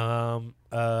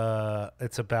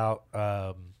 It's about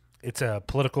it's a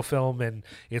political film, and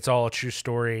it's all a true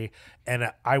story.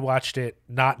 And I watched it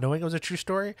not knowing it was a true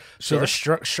story. So the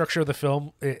structure of the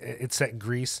film, it's set in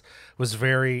Greece, was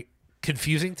very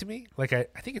confusing to me. I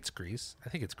think it's Greece. I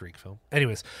think it's Greek film.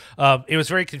 Anyways, it was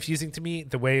very confusing to me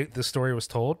the way the story was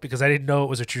told, because I didn't know it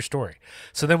was a true story.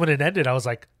 So then when it ended, I was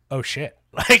like, oh shit.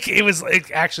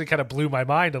 It actually kind of blew my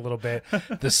mind a little bit.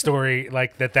 The story,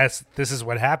 this is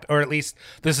what happened, or at least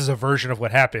this is a version of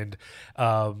what happened.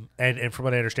 And from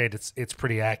what I understand, it's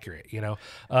pretty accurate,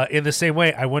 in the same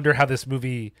way, I wonder how this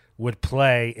movie would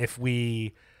play if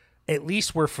we at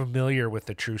least were familiar with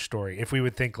the true story. If we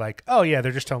would think oh yeah,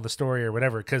 they're just telling the story or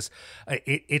whatever. Cause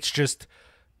it's just,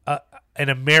 an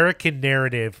American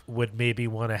narrative would maybe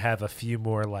want to have a few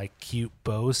more cute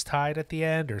bows tied at the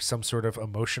end, or some sort of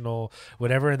emotional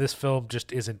whatever. And this film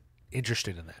just isn't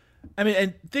interested in that. I mean,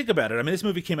 and think about it. I mean, this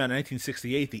movie came out in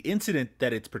 1968. The incident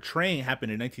that it's portraying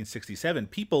happened in 1967.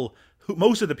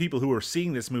 Most of the people who were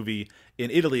seeing this movie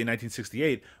in Italy in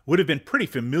 1968 would have been pretty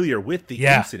familiar with the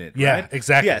incident. Yeah, right?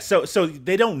 Exactly. Yeah, so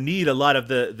they don't need a lot of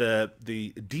the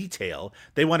detail.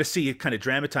 They want to see it kind of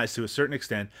dramatized to a certain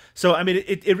extent. So, I mean,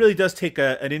 it really does take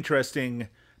an interesting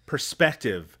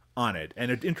perspective on it,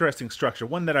 and an interesting structure,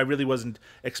 one that I really wasn't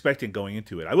expecting going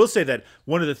into it. I will say that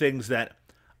one of the things that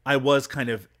I was kind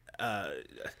of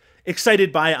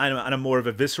excited by on a more of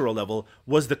a visceral level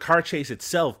was the car chase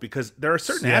itself, because there are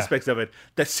certain aspects of it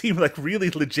that seem like really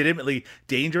legitimately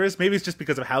dangerous. Maybe it's just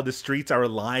because of how the streets are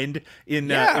aligned in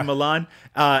Milan,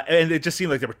 and it just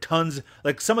seemed like there were tons.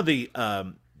 Like some of the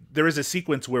there is a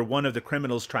sequence where one of the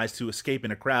criminals tries to escape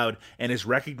in a crowd and is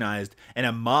recognized, and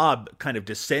a mob kind of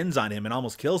descends on him and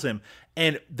almost kills him.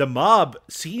 And the mob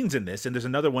scenes in this, and there's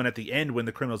another one at the end when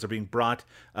the criminals are being brought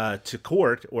to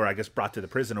court, or I guess brought to the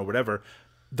prison or whatever.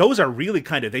 Those are really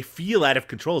kind of, they feel out of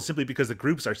control simply because the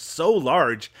groups are so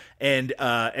large, and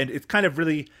it's kind of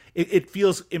really, it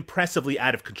feels impressively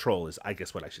out of control is, I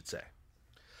guess, what I should say.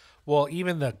 Well,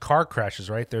 even the car crashes,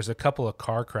 right? There's a couple of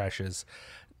car crashes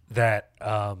that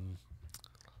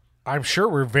I'm sure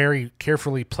were very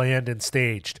carefully planned and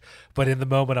staged, but in the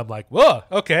moment I'm like, whoa,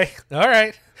 okay, all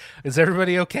right, is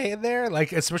everybody okay in there?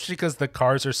 Like, especially because the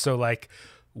cars are so like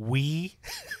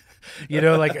you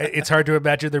know, like it's hard to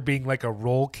imagine there being like a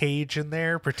roll cage in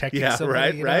there protecting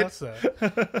somebody. Right. So.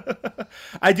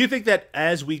 I do think that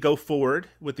as we go forward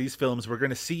with these films, we're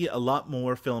going to see a lot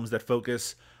more films that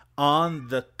focus on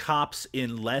the cops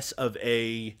in less of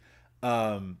a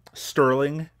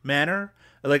sterling manner.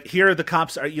 Like here, the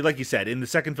cops are, like you said, in the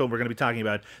second film we're going to be talking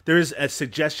about, there is a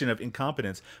suggestion of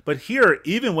incompetence. But here,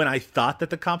 even when I thought that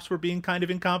the cops were being kind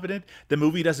of incompetent, the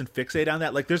movie doesn't fixate on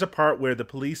that. Like there's a part where the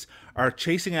police are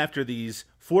chasing after these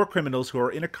 4 criminals who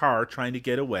are in a car trying to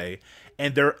get away,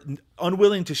 and they're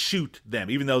unwilling to shoot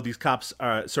them, even though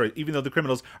even though the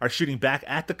criminals are shooting back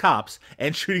at the cops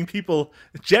and shooting people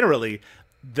generally.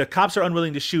 The cops are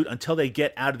unwilling to shoot until they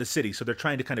get out of the city. So they're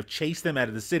trying to kind of chase them out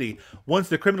of the city. Once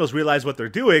the criminals realize what they're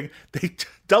doing, they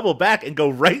double back and go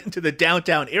right into the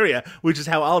downtown area, which is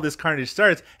how all this carnage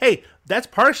starts. Hey, that's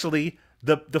partially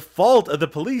the fault of the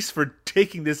police for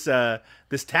taking this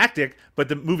this tactic, but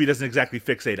the movie doesn't exactly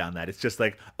fixate on that. It's just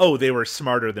like, oh, they were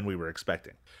smarter than we were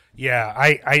expecting. Yeah,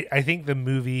 I think the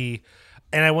movie...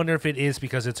 And I wonder if it is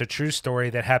because it's a true story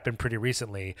that happened pretty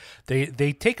recently.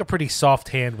 They take a pretty soft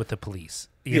hand with the police,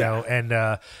 you know.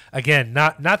 And again,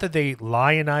 not that they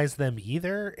lionize them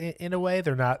either. In a way,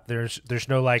 they're not. There's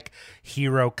no like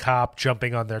hero cop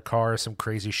jumping on their car or some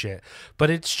crazy shit. But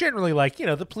it's generally like, you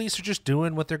know, the police are just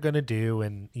doing what they're gonna do,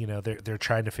 and you know they're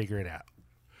trying to figure it out.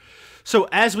 So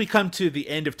as we come to the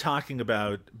end of talking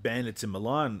about Bandits in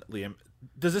Milan, Liam,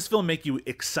 does this film make you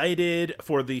excited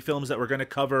for the films that we're going to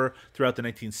cover throughout the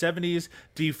 1970s?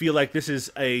 Do you feel like this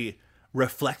is a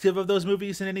reflective of those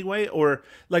movies in any way? Or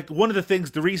like one of the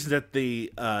things, the reason that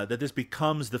that this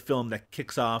becomes the film that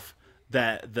kicks off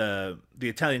that the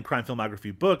Italian crime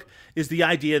filmography book is the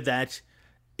idea that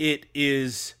it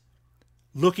is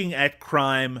looking at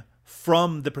crime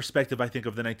from the perspective, I think,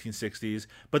 of the 1960s.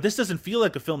 But this doesn't feel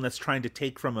like a film that's trying to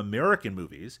take from American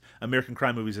movies, American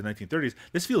crime movies in the 1930s.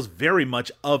 This feels very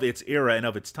much of its era and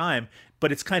of its time,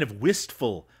 but it's kind of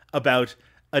wistful about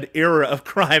an era of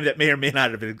crime that may or may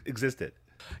not have existed.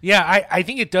 Yeah, I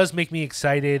think it does make me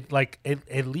excited, like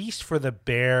at least for the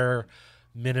bare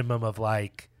minimum of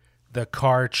like the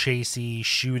car chasey,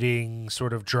 shooting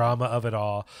sort of drama of it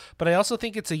all. But I also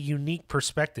think it's a unique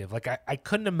perspective. Like I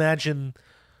couldn't imagine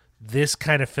this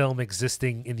kind of film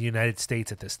existing in the United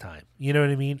States at this time. You know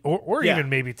what I mean? Or even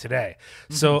maybe today.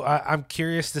 Mm-hmm. So I'm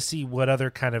curious to see what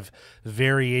other kind of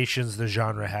variations the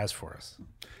genre has for us.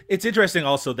 It's interesting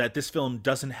also that this film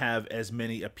doesn't have as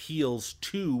many appeals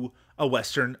to a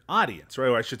Western audience, right?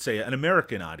 Or I should say an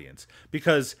American audience,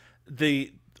 because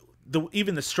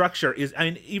even the structure is, I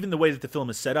mean, even the way that the film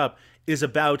is set up is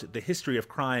about the history of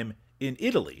crime in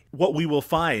Italy. What we will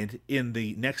find in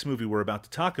the next movie we're about to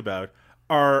talk about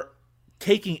are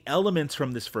taking elements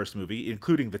from this first movie,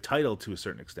 including the title to a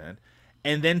certain extent,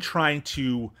 and then trying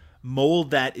to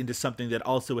mold that into something that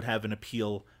also would have an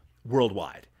appeal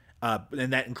worldwide.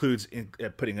 And that includes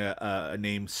putting a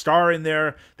name star in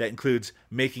there. That includes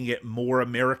making it more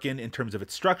American in terms of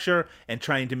its structure and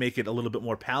trying to make it a little bit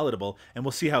more palatable. And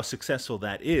we'll see how successful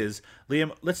that is.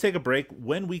 Liam, let's take a break.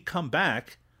 When we come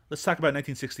back, let's talk about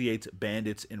 1968's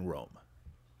Bandits in Rome.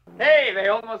 Hey, they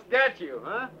almost got you,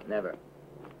 huh? Never.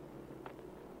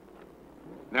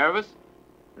 Nervous?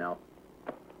 No.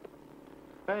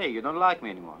 Hey, you don't like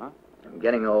me anymore, huh? I'm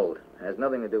getting old. It has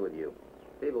nothing to do with you.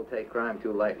 People take crime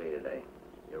too lightly today.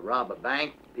 You rob a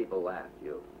bank, people laugh.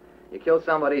 You kill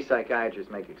somebody,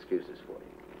 psychiatrists make excuses for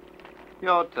you.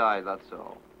 You're tired, that's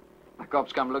all. The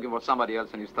cops come looking for somebody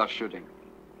else and you start shooting.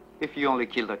 If you only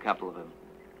killed a couple of them.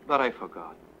 But I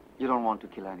forgot. You don't want to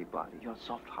kill anybody. You're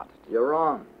soft-hearted. You're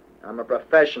wrong. I'm a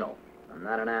professional. I'm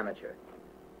not an amateur.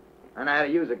 I know how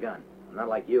to use a gun. I'm not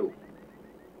like you.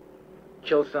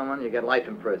 Kill someone, you get life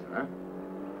in prison, huh?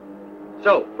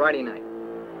 So, Friday night.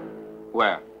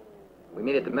 Where? We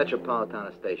meet at the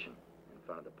Metropolitana station in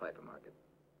front of the Piper Market.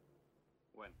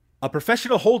 A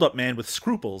professional hold-up man with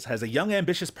scruples has a young,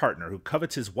 ambitious partner who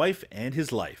covets his wife and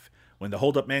his life. When the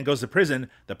hold-up man goes to prison,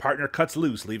 the partner cuts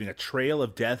loose, leaving a trail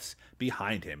of deaths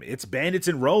behind him. It's Bandits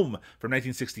in Rome from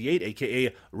 1968,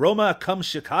 a.k.a. Roma Come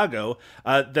Chicago.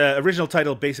 The original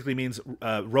title basically means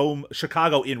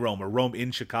Chicago in Rome, or Rome in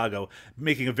Chicago,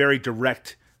 making a very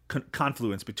direct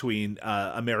confluence between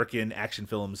American action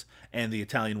films and the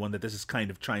Italian one that this is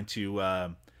kind of trying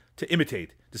to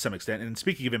imitate to some extent. And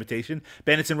speaking of imitation,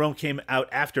 Bandits in Rome came out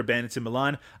after Bandits in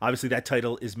Milan. Obviously, that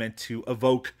title is meant to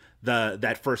evoke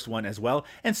that first one as well.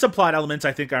 And some plot elements,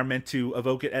 I think, are meant to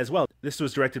evoke it as well. This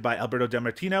was directed by Alberto De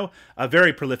Martino, a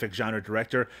very prolific genre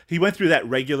director. He went through that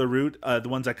regular route, the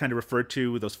ones I kind of referred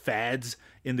to, those fads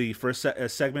in the first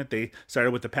segment. They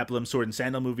started with the Peplum Sword and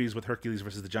Sandal movies with Hercules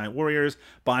versus the Giant Warriors,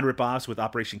 Bond ripoffs with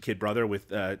Operation Kid Brother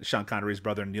with Sean Connery's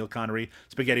brother Neil Connery,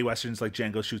 spaghetti westerns like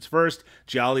Django Shoots First,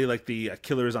 Gialli like the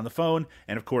Killers on the Phone,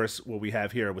 and of course what we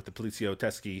have here with the Polizio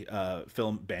Teschi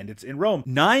film Bandits in Rome.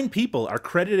 9 people are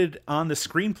credited on the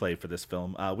screenplay for this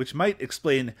film, which might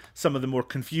explain some of the more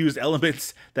confused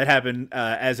elements that happen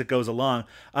as it goes along.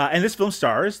 And this film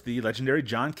stars the legendary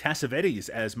John Cassavetes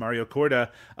as Mario Corda,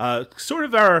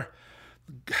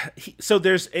 so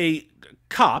there's a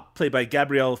cop played by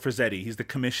Gabriele Ferzetti. He's the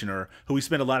commissioner who we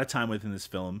spend a lot of time with in this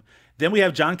film. Then we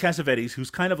have John Cassavetes, who's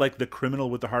kind of like the criminal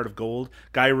with the heart of gold,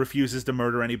 guy who refuses to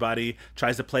murder anybody,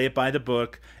 tries to play it by the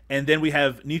book. And then we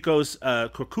have Nikos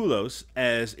Kourkoulos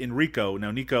as Enrico.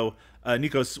 Now,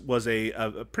 Nikos was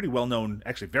a pretty well-known,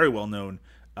 actually very well-known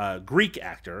Greek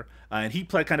actor, and he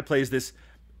kind of plays this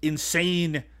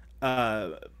insane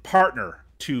partner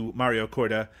to Mario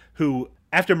Corda, who,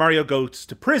 after Mario goes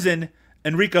to prison,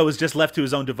 Enrico is just left to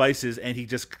his own devices, and he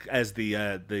just, as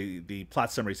the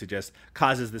plot summary suggests,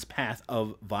 causes this path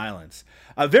of violence.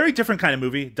 A very different kind of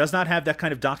movie. Does not have that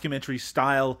kind of documentary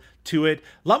style to it.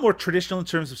 A lot more traditional in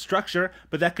terms of structure,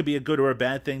 but that could be a good or a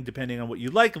bad thing depending on what you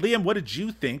like. Liam, what did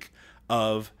you think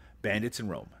of Bandits in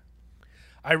Rome?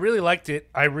 I really liked it.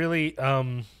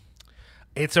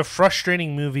 It's a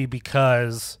frustrating movie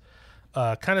because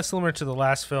kind of similar to the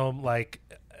last film, like,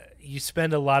 you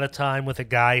spend a lot of time with a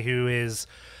guy who is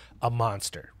a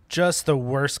monster, just the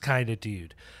worst kind of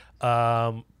dude.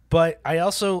 But I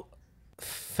also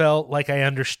felt like I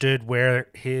understood where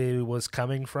he was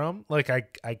coming from. Like,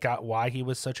 I got why he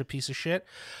was such a piece of shit.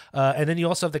 And then you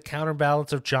also have the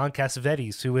counterbalance of John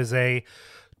Cassavetes, who is a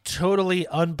totally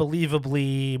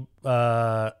unbelievably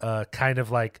kind of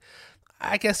like,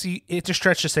 I guess it's a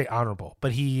stretch to say honorable,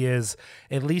 but he is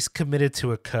at least committed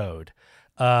to a code.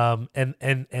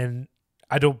 And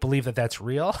I don't believe that that's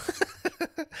real,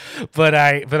 but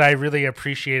I really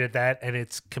appreciated that, and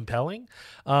it's compelling.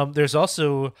 There's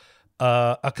also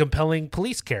a compelling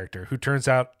police character who turns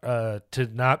out to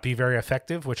not be very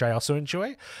effective, which I also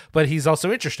enjoy, but he's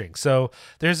also interesting. So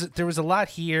there was a lot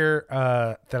here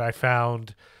that I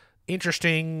found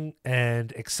interesting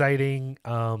and exciting.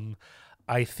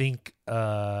 I think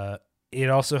it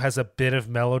also has a bit of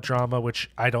melodrama,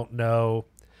 which I don't know.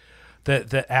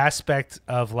 The aspect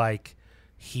of, like,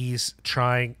 he's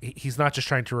not just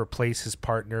trying to replace his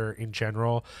partner in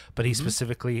general, but he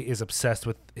specifically is obsessed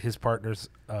with his partner's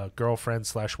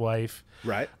girlfriend / wife.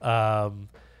 Right. And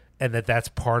that's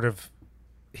part of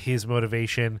his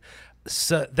motivation.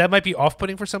 So that might be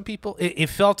off-putting for some people. It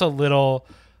felt a little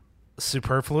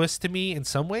superfluous to me in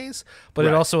some ways, but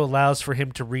it also allows for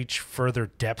him to reach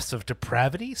further depths of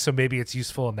depravity, so maybe it's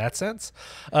useful in that sense.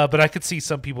 But I could see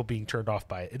some people being turned off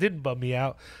by it. It didn't bum me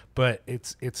out, but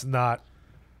it's not,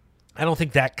 I don't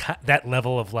think that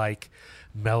level of, like,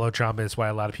 melodrama is why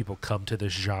a lot of people come to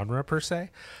this genre per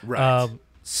se. Right.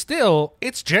 Still,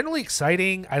 it's generally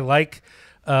exciting. I like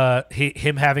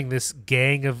him having this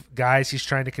gang of guys he's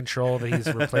trying to control that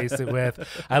he's replaced it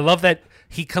with. I love that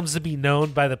he comes to be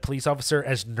known by the police officer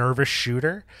as Nervous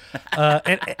Shooter,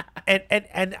 and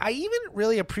I even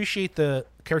really appreciate the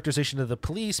characterization of the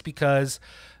police because,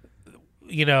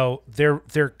 you know,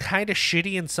 they're kind of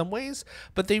shitty in some ways,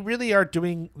 but they really are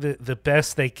doing the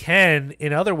best they can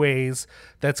in other ways.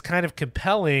 That's kind of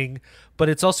compelling, but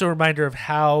it's also a reminder of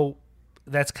how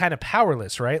that's kind of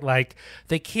powerless, right? Like,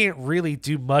 they can't really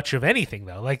do much of anything,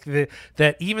 though. Like,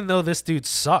 that even though this dude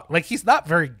sucks, like, he's not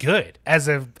very good as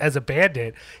a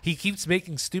bandit. He keeps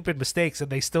making stupid mistakes,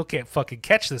 and they still can't fucking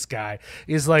catch this guy.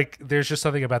 Is like, there's just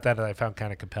something about that I found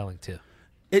kind of compelling too.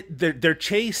 Their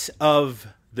chase of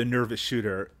the Nervous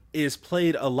Shooter is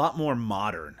played a lot more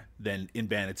modern than in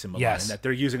Bandits in Milan. Yes. That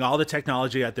they're using all the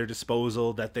technology at their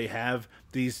disposal, that they have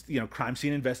these, crime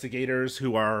scene investigators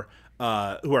who are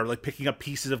who are like picking up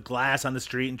pieces of glass on the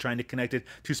street and trying to connect it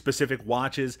to specific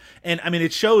watches. And I mean,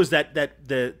 it shows that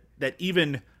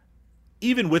even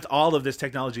with all of this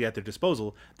technology at their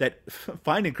disposal, that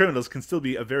finding criminals can still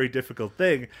be a very difficult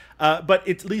thing. But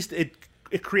at least it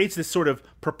creates this sort of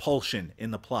propulsion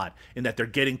in the plot, in that they're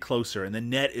getting closer, and the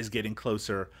net is getting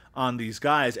closer on these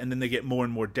guys, and then they get more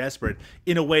and more desperate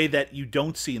in a way that you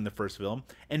don't see in the first film.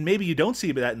 And maybe you don't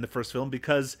see that in the first film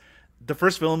because the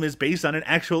first film is based on an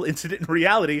actual incident in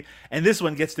reality, and this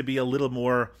one gets to be a little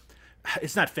more,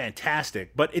 it's not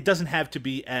fantastic, but it doesn't have to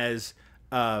be as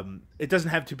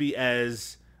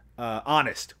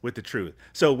honest with the truth.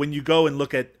 So when you go and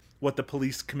look at what the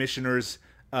police commissioner's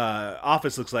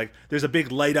office looks like, there's a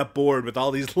big light up board with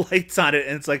all these lights on it,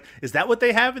 and it's like, is that what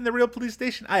they have in the real police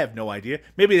station? I have no idea.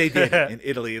 Maybe they did in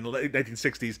Italy in the late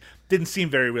 1960s. Didn't seem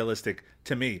very realistic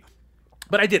to me.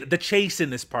 But I did. The chase in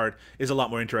this part is a lot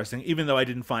more interesting, even though I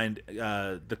didn't find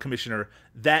the commissioner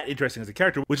that interesting as a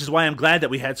character, which is why I'm glad that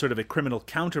we had sort of a criminal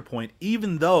counterpoint,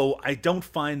 even though I don't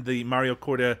find the Mario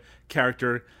Corda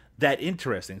character that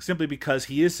interesting, simply because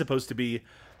he is supposed to be,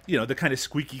 the kind of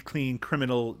squeaky clean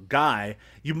criminal guy.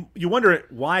 You wonder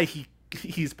why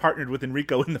he's partnered with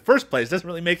Enrico in the first place. Doesn't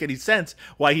really make any sense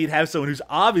why he'd have someone who's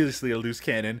obviously a loose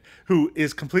cannon, who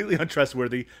is completely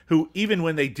untrustworthy, who even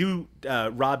when they do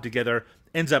rob together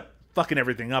ends up fucking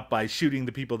everything up by shooting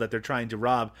the people that they're trying to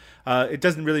rob. It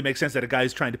doesn't really make sense that a guy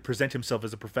who's trying to present himself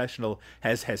as a professional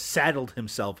has saddled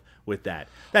himself with that.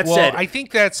 That said, I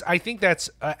think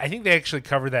they actually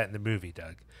cover that in the movie,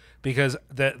 Doug, because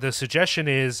the suggestion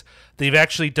is they've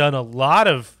actually done a lot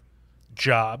of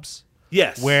jobs,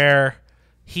 yes, where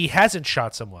he hasn't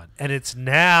shot someone, and it's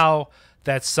now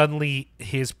that suddenly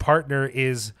his partner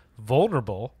is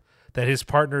vulnerable, that his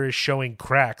partner is showing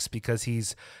cracks because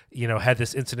he's, had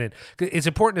this incident. It's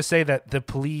important to say that the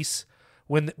police,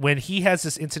 when he has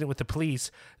this incident with the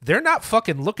police, they're not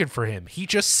fucking looking for him. He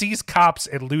just sees cops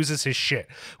and loses his shit,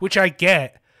 which I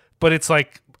get, but it's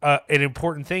like an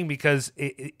important thing because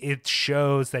it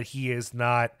shows that he is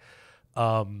not,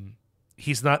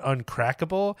 he's not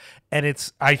uncrackable.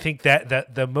 And I think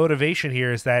that the motivation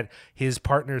here is that his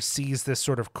partner sees this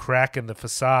sort of crack in the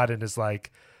facade and is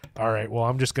like, all right, well,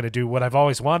 I'm just going to do what I've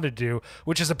always wanted to do,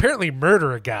 which is apparently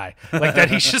murder a guy. Like that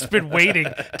he's just been waiting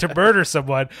to murder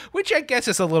someone, which I guess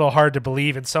is a little hard to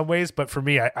believe in some ways. But for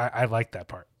me, I like that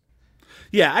part.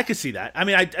 Yeah, I could see that. I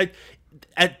mean, I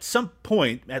at some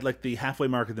point, at like the halfway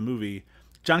mark of the movie,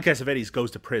 John Cassavetes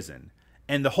goes to prison.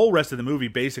 And the whole rest of the movie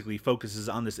basically focuses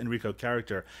on this Enrico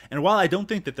character. And while I don't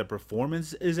think that the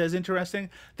performance is as interesting,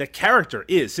 the character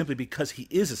is, simply because he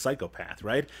is a psychopath,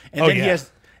 right? And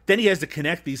then he has to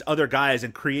connect these other guys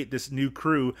and create this new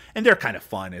crew, and they're kind of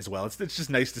fun as well. It's just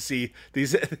nice to see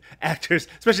these actors,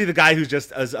 especially the guy who's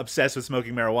just as obsessed with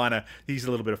smoking marijuana. He's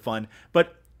a little bit of fun.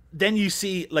 But then you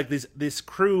see like this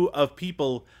crew of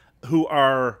people who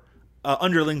are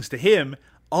underlings to him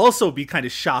also be kind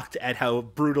of shocked at how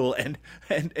brutal and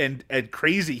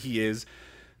crazy he is.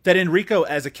 That Enrico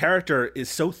as a character is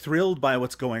so thrilled by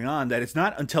what's going on that it's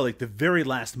not until like the very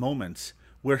last moments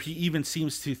where he even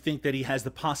seems to think that he has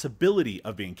the possibility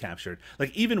of being captured.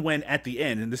 Like even when at the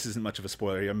end, and this isn't much of a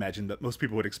spoiler, I imagine that most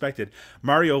people would expect it,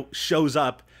 Mario shows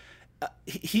up,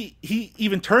 he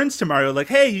even turns to Mario like,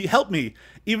 hey, help me,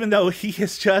 even though he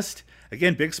has just,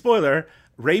 again, big spoiler,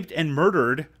 raped and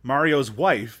murdered Mario's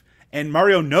wife. And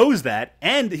Mario knows that,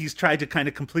 and he's tried to kind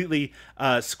of completely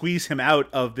squeeze him out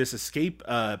of this escape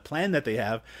plan that they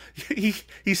have.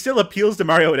 He still appeals to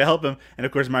Mario to help him, and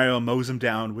of course Mario mows him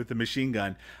down with the machine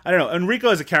gun. I don't know. Enrico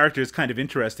as a character is kind of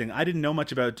interesting. I didn't know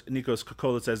much about Nikos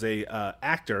Kokolis as a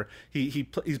actor.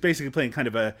 He's basically playing kind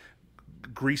of a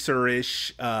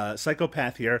greaser-ish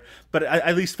psychopath here, but I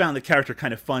at least found the character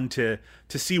kind of fun to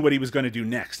see what he was going to do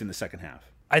next in the second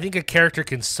half. I think a character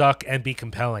can suck and be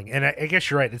compelling. And I guess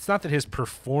you're right. It's not that his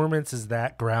performance is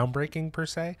that groundbreaking per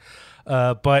se,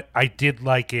 but I did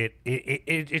like it.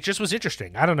 It just was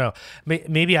interesting. I don't know.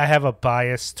 Maybe I have a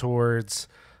bias towards,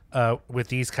 with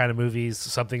these kind of movies,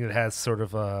 something that has sort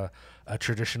of a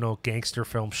traditional gangster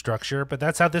film structure, but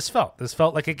that's how this felt. This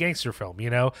felt like a gangster film,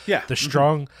 Yeah. The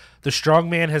strong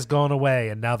man has gone away,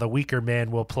 and now the weaker man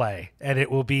will play, and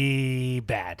it will be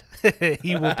bad.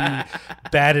 He will be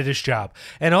bad at his job.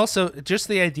 And also just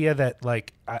the idea that,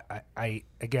 like, I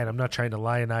again, I'm not trying to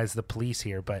lionize the police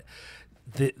here, but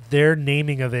their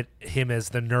naming of him as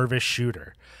the nervous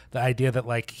shooter. The idea that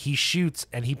like he shoots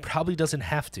and he probably doesn't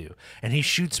have to, and he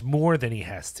shoots more than he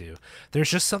has to.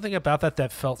 There's just something about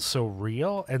that felt so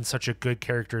real and such a good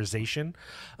characterization.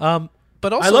 But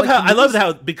also, I love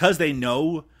how because they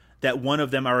know that one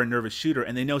of them are a nervous shooter,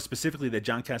 and they know specifically that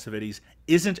John Cassavetes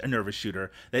isn't a nervous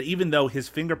shooter, that even though his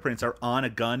fingerprints are on a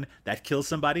gun that kills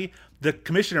somebody, the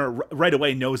commissioner right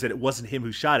away knows that it wasn't him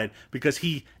who shot it, because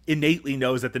he innately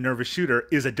knows that the nervous shooter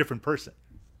is a different person.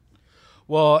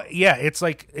 Well, yeah,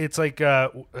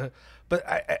 but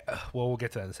well, we'll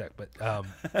get to that in a sec. But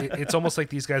it's almost like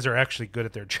these guys are actually good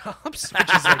at their jobs,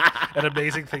 which is like an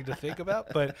amazing thing to think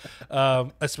about. But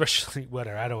especially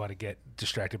whatever, I don't want to get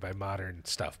distracted by modern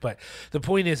stuff. But the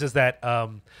point is that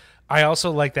I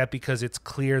also like that because it's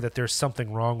clear that there's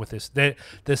something wrong with this. That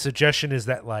the suggestion is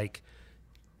that like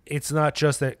it's not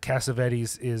just that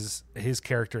Cassavetes is his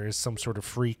character is some sort of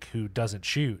freak who doesn't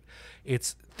shoot.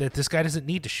 It's that this guy doesn't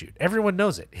need to shoot. Everyone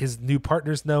knows it. His new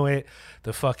partners know it.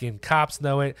 The fucking cops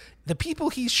know it. The people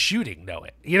he's shooting know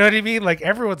it. You know what I mean? Like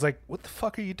everyone's like, what the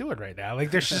fuck are you doing right now? Like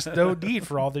there's just no need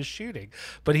for all this shooting.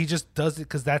 But he just does it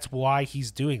because that's why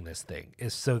he's doing this thing,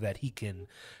 is so that he can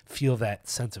feel that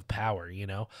sense of power, you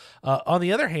know? On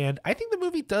the other hand, I think the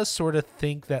movie does sort of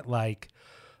think that like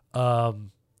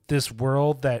this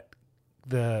world that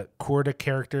the Corda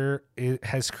character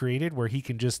has created, where he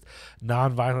can just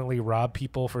non-violently rob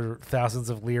people for thousands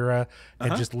of lira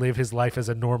and just live his life as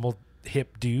a normal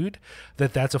hip dude,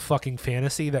 that's a fucking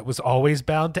fantasy that was always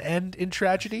bound to end in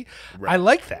tragedy. Right. I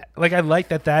like that. Like I like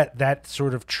that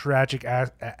sort of tragic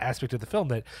aspect of the film,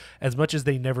 that as much as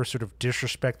they never sort of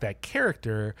disrespect that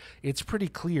character, it's pretty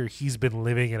clear he's been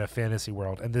living in a fantasy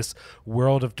world, and this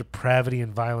world of depravity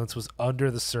and violence was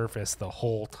under the surface the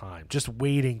whole time, just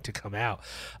waiting to come out.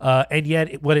 And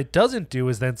yet what it doesn't do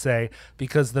is then say,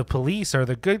 because the police are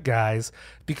the good guys,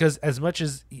 because as much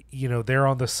as, you know, they're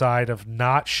on the side of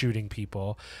not shooting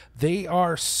people, they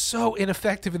are so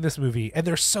ineffective in this movie, and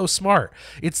they're so smart.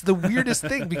 It's the weirdest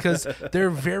thing, because they're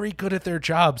very good at their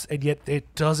jobs, and yet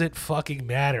it doesn't fucking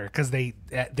matter because they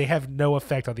have no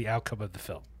effect on the outcome of the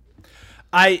film.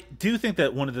 I do think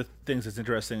that one of the things that's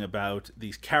interesting about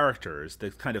these characters,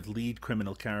 the kind of lead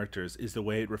criminal characters, is the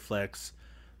way it reflects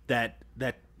that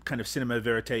kind of cinema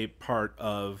verite part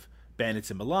of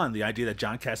Bandits in Milan, the idea that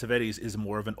John Cassavetes is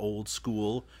more of an old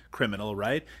school criminal,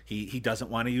 right? He doesn't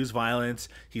want to use violence.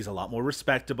 An a lot more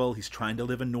respectable. He's trying to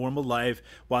live a normal life,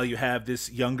 while you have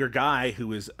this younger guy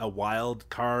who is a wild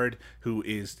card, who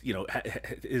is, you know,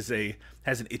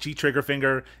 has an itchy trigger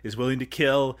finger, is willing to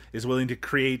kill, is willing to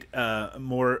create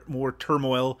more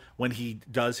turmoil when he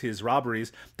does his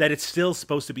robberies. That it's still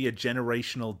supposed to be a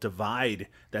generational divide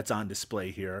that's on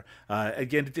display here.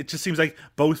 Again, it just seems like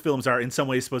both films are in some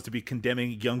ways supposed to be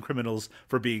condemning young criminals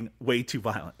for being way too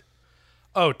violent.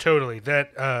 Oh, totally.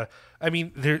 That I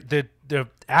mean, the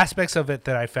aspects of it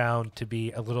that I found to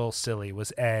be a little silly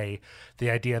was the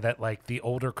idea that like the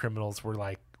older criminals were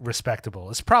like respectable.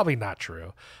 It's probably not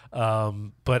true,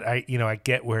 but I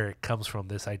get where it comes from.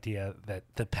 This idea that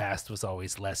the past was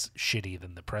always less shitty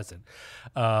than the present,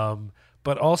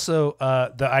 but also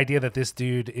the idea that this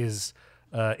dude is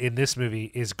in this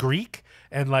movie is Greek,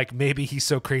 and like maybe he's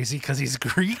so crazy because he's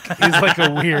Greek is like a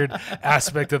weird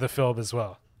aspect of the film as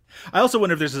well. I also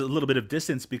wonder if there's a little bit of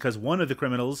distance because one of the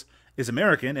criminals is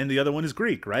American and the other one is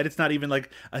Greek, right? It's not even like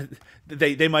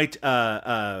they might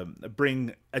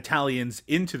bring Italians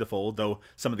into the fold, though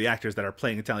some of the actors that are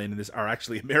playing Italian in this are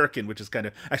actually American, which is kind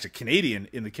of actually Canadian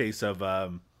in the case of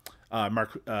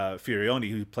Mark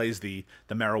Furioni, who plays the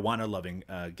marijuana-loving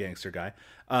gangster guy,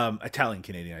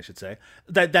 Italian-Canadian, I should say.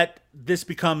 That this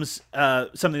becomes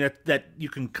something that you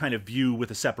can kind of view with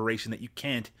a separation that you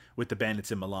can't with the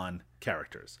Bandits in Milan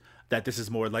characters. That this is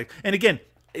more like, and again,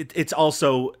 it's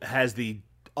also has the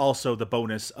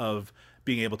bonus of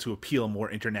being able to appeal more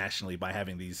internationally by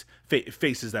having these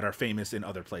faces that are famous in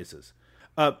other places.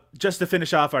 Just to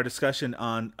finish off our discussion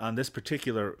on this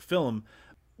particular film,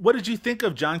 what did you think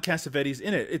of John Cassavetes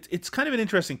in it? It's kind of an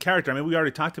interesting character. I mean, we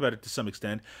already talked about it to some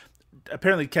extent.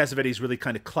 Apparently, Cassavetes really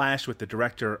kind of clashed with the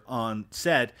director on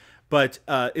set, but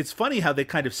it's funny how they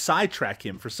kind of sidetrack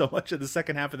him for so much of the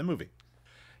second half of the movie.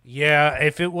 Yeah,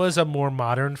 if it was a more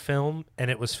modern film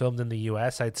and it was filmed in the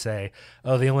U.S., I'd say,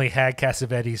 oh, they only had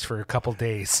Cassavetes for a couple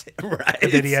days. Right.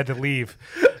 And then he had to leave.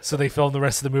 So they filmed the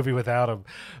rest of the movie without him.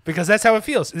 Because that's how it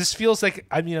feels. This feels like,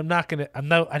 I mean,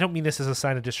 I don't mean this as a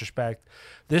sign of disrespect.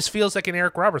 This feels like an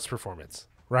Eric Roberts performance,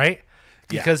 right?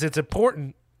 Because it's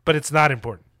important, but it's not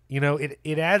important. You know,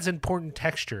 it adds important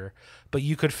texture, but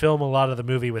you could film a lot of the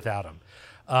movie without him.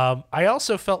 I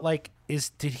also felt like,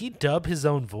 did he dub his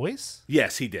own voice?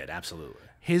 Yes, he did. Absolutely.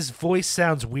 His voice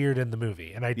sounds weird in the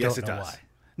movie, and I don't know why.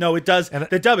 No, it does. And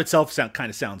the dub itself kind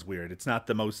of sounds weird. It's not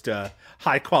the most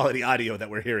high quality audio that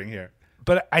we're hearing here.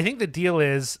 But I think the deal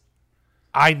is,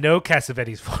 I know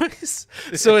Cassavetes' voice,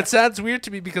 so it sounds weird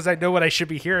to me because I know what I should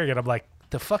be hearing, and I'm like,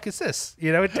 the fuck is this?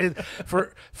 You know,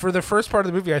 for the first part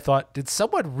of the movie, I thought, did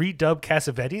someone redub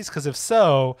Cassavetes? Because if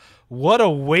so, what a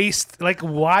waste. Like,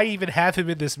 why even have him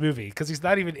in this movie? Because he's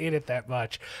not even in it that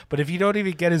much. But if you don't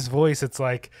even get his voice, it's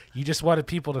like you just wanted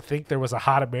people to think there was a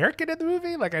hot American in the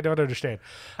movie. Like, I don't understand.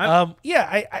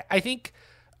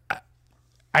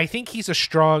 I think he's a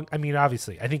strong. I mean,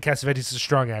 obviously, I think Cassavetes is a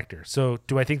strong actor. So,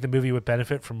 do I think the movie would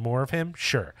benefit from more of him?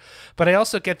 Sure, but I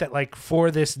also get that, like, for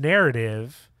this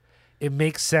narrative, it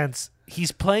makes sense.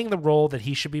 He's playing the role that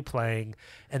he should be playing,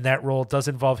 and that role does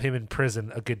involve him in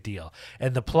prison a good deal.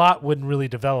 And the plot wouldn't really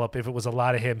develop if it was a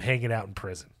lot of him hanging out in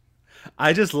prison.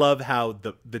 I just love how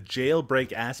the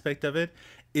jailbreak aspect of it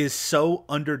is so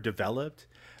underdeveloped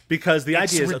because the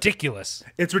idea is ridiculous.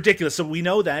 It's ridiculous. So we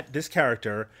know that this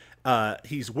character,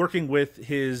 he's working with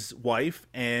his wife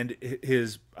and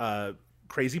his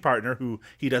crazy partner who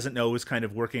he doesn't know is kind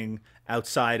of working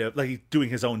outside of, like, he's doing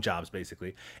his own jobs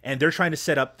basically. And they're trying to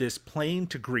set up this plane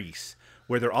to Greece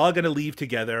where they're all going to leave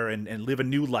together and live a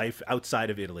new life outside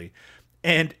of Italy.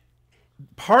 And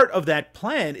part of that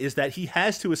plan is that he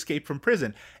has to escape from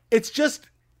prison. It's just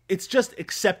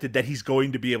accepted that he's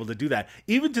going to be able to do that,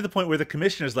 even to the point where the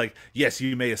commissioner's like, yes,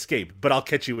 you may escape, but I'll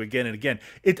catch you again and again.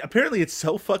 Apparently it's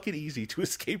so fucking easy to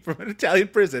escape from an Italian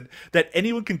prison that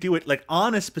anyone can do it, like,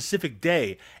 on a specific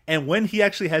day. And when he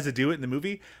actually has to do it in the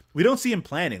movie, we don't see him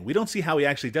planning. We don't see how he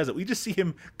actually does it. We just see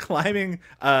him climbing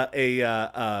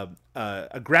a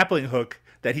grappling hook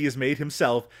that he has made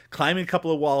himself, climbing a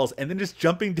couple of walls, and then just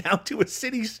jumping down to a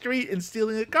city street and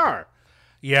stealing a car.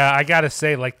 Yeah, I gotta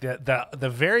say, like,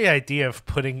 the very idea of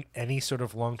putting any sort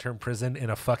of long-term prison in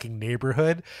a fucking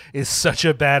neighborhood is such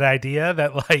a bad idea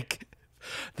that, like,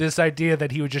 this idea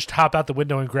that he would just hop out the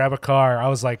window and grab a car, I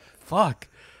was like, fuck.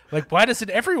 Like, why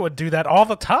doesn't everyone do that all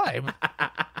the time?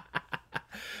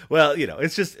 Well, you know,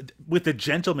 it's just with the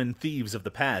gentleman thieves of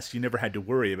the past, you never had to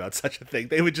worry about such a thing.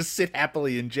 They would just sit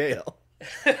happily in jail.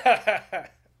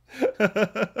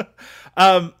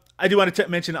 I do want to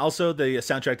mention also the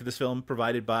soundtrack to this film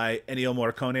provided by Ennio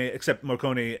Morricone, except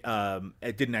Morricone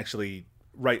didn't actually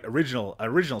write original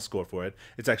score for it.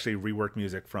 It's actually reworked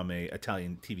music from a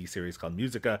Italian TV series called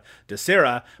Musica di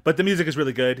Sera, but the music is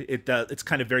really good. It's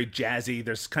kind of very jazzy.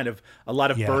 There's kind of a lot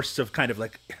of bursts of kind of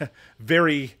like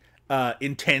very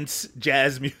intense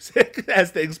jazz music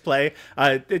as things play.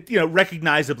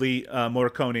 Recognizably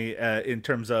Morricone in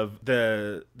terms of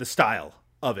the style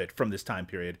of it from this time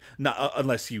period. Not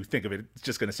unless you think of it, it's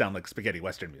just going to sound like spaghetti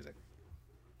western music.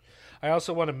 I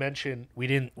also want to mention we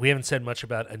haven't said much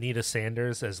about Anita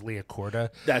Sanders as Leah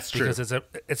Corda. That's true, because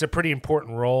it's a pretty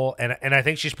important role, and I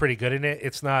think she's pretty good in it.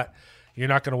 It's not, you're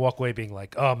not going to walk away being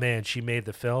like, oh man, she made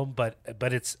the film, but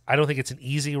I don't think it's an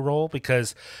easy role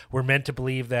because we're meant to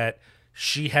believe that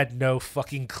she had no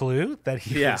fucking clue that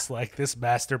he was like this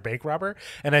master bank robber,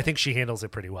 and I think she handles it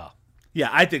pretty well. Yeah,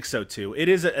 I think so too.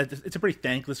 It's a pretty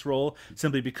thankless role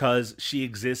simply because she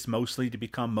exists mostly to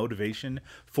become motivation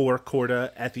for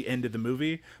Corda at the end of the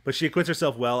movie, but she acquits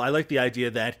herself well. I like the idea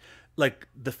that, like,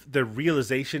 the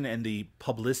realization and the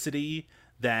publicity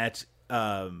that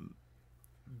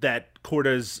that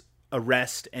Corda's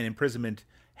arrest and imprisonment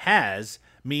has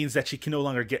means that she can no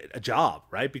longer get a job,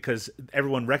 right? Because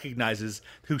everyone recognizes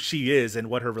who she is and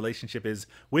what her relationship is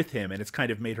with him, and it's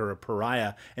kind of made her a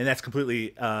pariah, and that's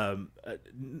completely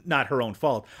not her own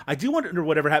fault. I do wonder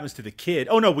whatever happens to the kid.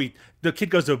 Oh no, the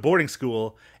kid goes to a boarding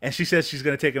school, and she says she's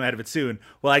going to take him out of it soon.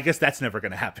 Well, I guess that's never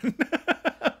going to happen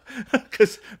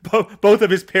because both of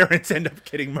his parents end up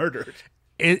getting murdered.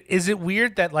 Is it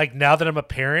weird that, like, now that I'm a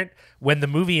parent, when the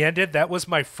movie ended, that was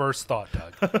my first thought,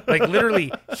 Doug? Like,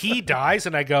 literally, he dies,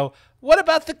 and I go, what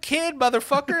about the kid,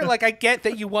 motherfucker? Like, I get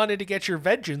that you wanted to get your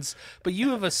vengeance, but you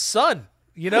have a son,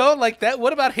 you know? Like, that.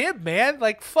 What about him, man?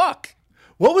 Like, fuck.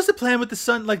 What was the plan with the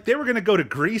son? Like, they were going to go to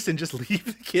Greece and just leave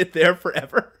the kid there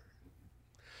forever?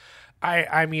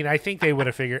 I mean, I think they would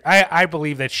have figured. I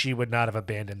believe that she would not have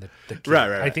abandoned the kid.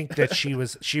 Right. I think that she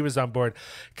was on board.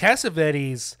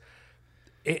 Cassavetes...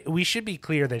 we should be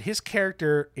clear that his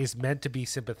character is meant to be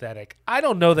sympathetic. I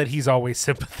don't know that he's always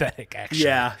sympathetic, actually.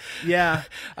 Yeah.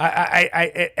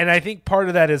 I think part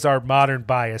of that is our modern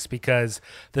bias, because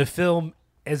the film,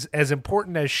 as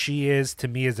important as she is to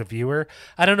me as a viewer,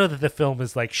 I don't know that the film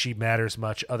is like she matters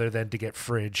much other than to get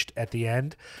fridged at the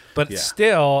end. But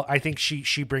still, I think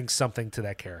she brings something to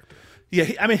that character. Yeah,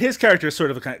 I mean, his character is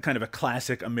sort of kind of a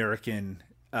classic American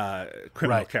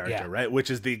criminal character, right? Which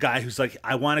is the guy who's like,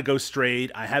 I want to go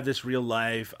straight. I have this real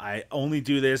life. I only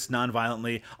do this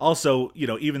non-violently. Also, you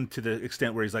know, even to the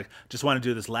extent where he's like, just want to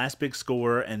do this last big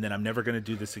score, and then I'm never going to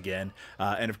do this again.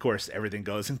 And of course, everything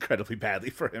goes incredibly badly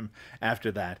for him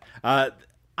after that.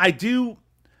 I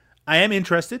I am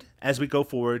interested as we go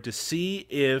forward to see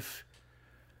if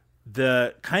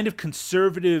the kind of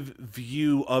conservative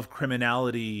view of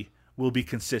criminality will be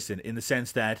consistent, in the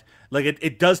sense that, like,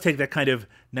 it does take that kind of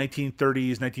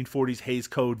 1930s, 1940s Hays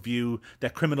Code view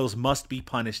that criminals must be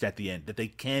punished at the end, that they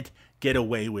can't get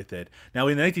away with it. Now,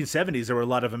 in the 1970s, there were a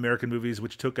lot of American movies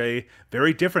which took a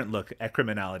very different look at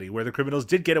criminality, where the criminals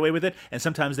did get away with it, and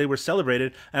sometimes they were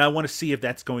celebrated, and I want to see if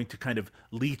that's going to kind of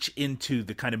leach into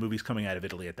the kind of movies coming out of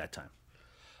Italy at that time.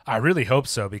 I really hope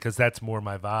so, because that's more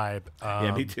my vibe.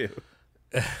 Yeah, me too.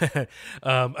 I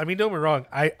mean, don't get me wrong.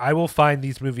 I will find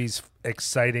these movies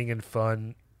exciting and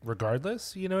fun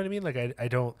regardless. You know what I mean? Like, I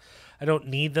don't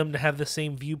need them to have the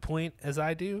same viewpoint as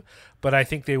I do, but I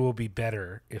think they will be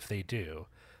better if they do.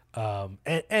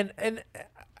 And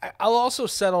I'll also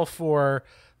settle for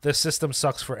the system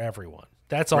sucks for everyone.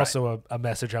 That's also a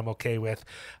message I'm okay with.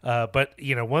 But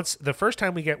you know, once the first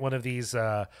time we get one of these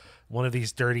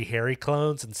Dirty Harry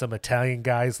clones and some Italian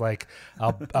guys like,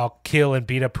 I'll kill and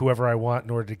beat up whoever I want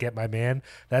in order to get my man,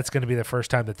 that's going to be the first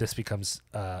time that this becomes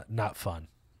not fun.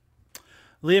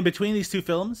 Liam, between these two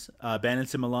films,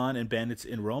 Bandits in Milan and Bandits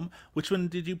in Rome, which one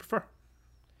did you prefer?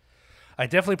 I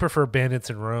definitely prefer Bandits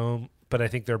in Rome, but I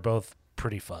think they're both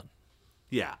pretty fun.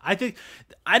 Yeah, I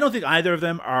don't think either of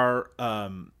them are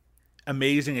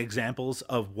amazing examples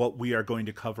of what we are going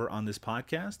to cover on this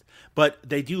podcast, but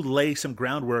they do lay some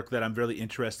groundwork that I'm really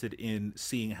interested in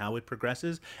seeing how it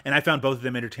progresses, and I found both of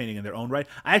them entertaining in their own right.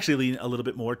 I actually lean a little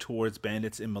bit more towards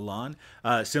Bandits in Milan,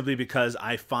 simply because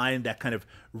I find that kind of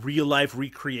real-life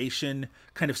recreation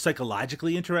kind of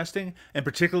psychologically interesting, and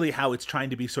particularly how it's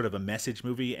trying to be sort of a message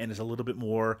movie and is a little bit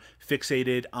more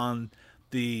fixated on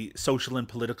the social and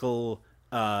political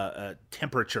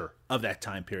temperature of that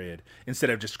time period, instead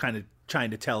of just kind of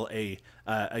trying to tell a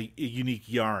unique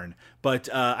yarn. But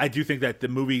I do think that the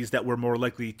movies that we're more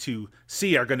likely to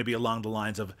see are going to be along the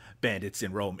lines of Bandits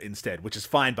in Rome instead, which is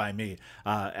fine by me.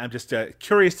 I'm just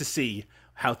curious to see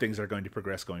how things are going to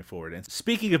progress going forward. And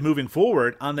speaking of moving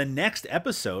forward, on the next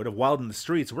episode of Wild in the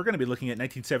Streets, we're going to be looking at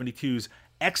 1972's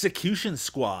Execution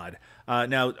Squad.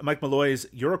 Now, Mike Malloy's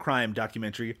Eurocrime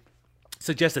documentary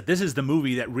suggests that this is the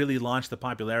movie that really launched the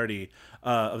popularity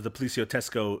of the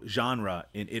poliziottesco genre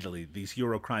in Italy, these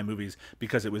Eurocrime movies,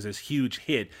 because it was this huge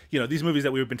hit. You know, these movies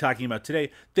that we've been talking about today,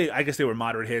 I guess they were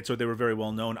moderate hits, or they were very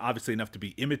well known, obviously enough to be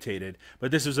imitated, but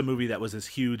this was a movie that was this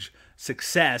huge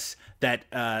success that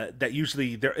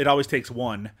usually, it always takes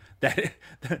one that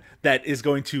is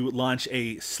going to launch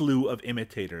a slew of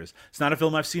imitators. It's not a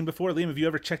film I've seen before. Liam, have you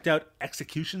ever checked out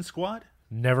Execution Squad?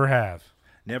 Never have.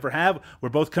 Never have. We're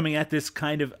both coming at this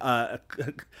kind of,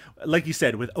 like you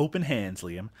said, with open hands,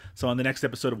 Liam. So on the next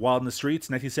episode of Wild in the Streets,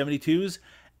 1972's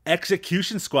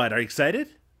Execution Squad. Are you excited?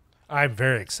 I'm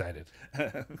very excited.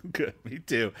 Good, me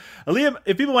too. Liam,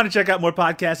 if people want to check out more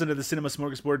podcasts under the Cinema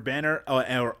Smorgasbord banner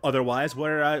or otherwise,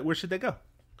 where should they go?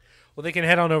 Well, they can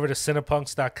head on over to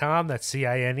Cinepunx.com, that's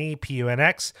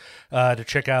CINEPUNX, to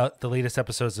check out the latest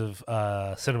episodes of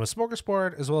Cinema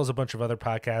Smorgasbord, as well as a bunch of other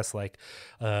podcasts like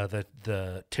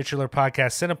the titular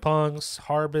podcast Cinepunx,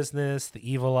 Horror Business, The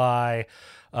Evil Eye,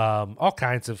 all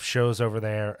kinds of shows over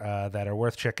there that are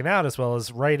worth checking out, as well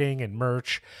as writing and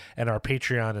merch and our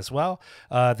Patreon as well.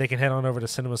 They can head on over to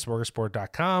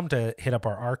cinemasmorgasbord.com to hit up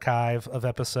our archive of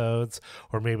episodes,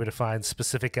 or maybe to find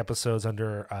specific episodes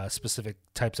under specific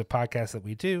types of podcasts that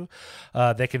we do.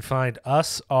 They can find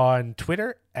us on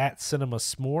Twitter at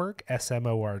CinemaSmorg,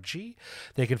 SMORG.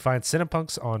 They can find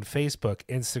Cinepunx on Facebook,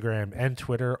 Instagram, and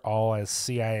Twitter, all as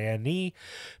CINEPUNX.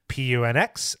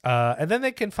 And then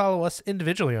they can follow us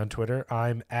individually on Twitter.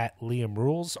 I'm at Liam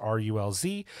Rules,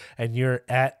 RULZ, and you're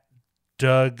at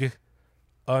Doug_Tilley.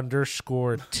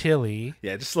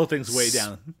 Yeah, just slow things way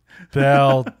down.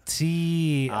 Spell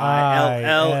TILLEY.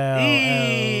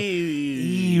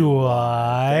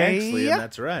 Thanks, Liam.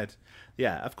 That's right.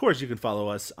 Yeah, of course you can follow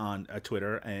us on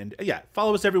Twitter, and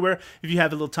follow us everywhere. If you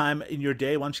have a little time in your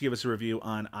day, why don't you give us a review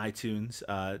on iTunes?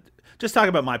 Just talk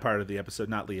about my part of the episode,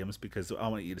 not Liam's, because I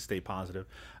want you to stay positive.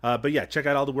 But yeah, check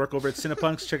out all the work over at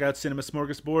Cinepunx. Check out Cinema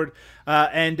Smorgasbord.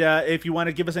 And if you want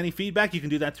to give us any feedback, you can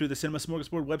do that through the Cinema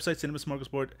Smorgasbord website,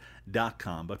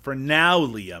 cinemasmorgasbord.com. But for now,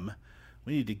 Liam,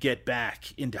 we need to get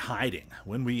back into hiding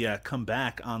when we come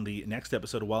back on the next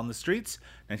episode of Wild in the Streets,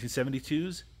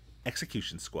 1972's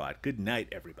Execution Squad. Good night,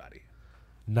 everybody.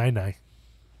 Night-night.